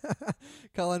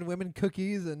 Calling women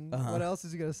cookies and what else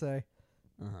is he going to say?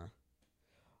 Uh-huh.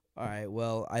 All right,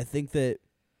 well, I think that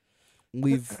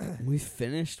we've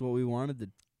finished what we wanted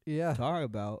to talk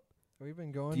about. We've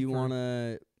been going. Do you want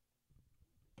to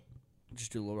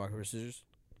just do a little rock, paper, scissors?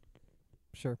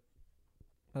 Sure.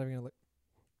 Not even going to look.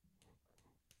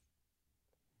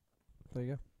 There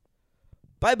you go.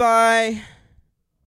 Bye-bye.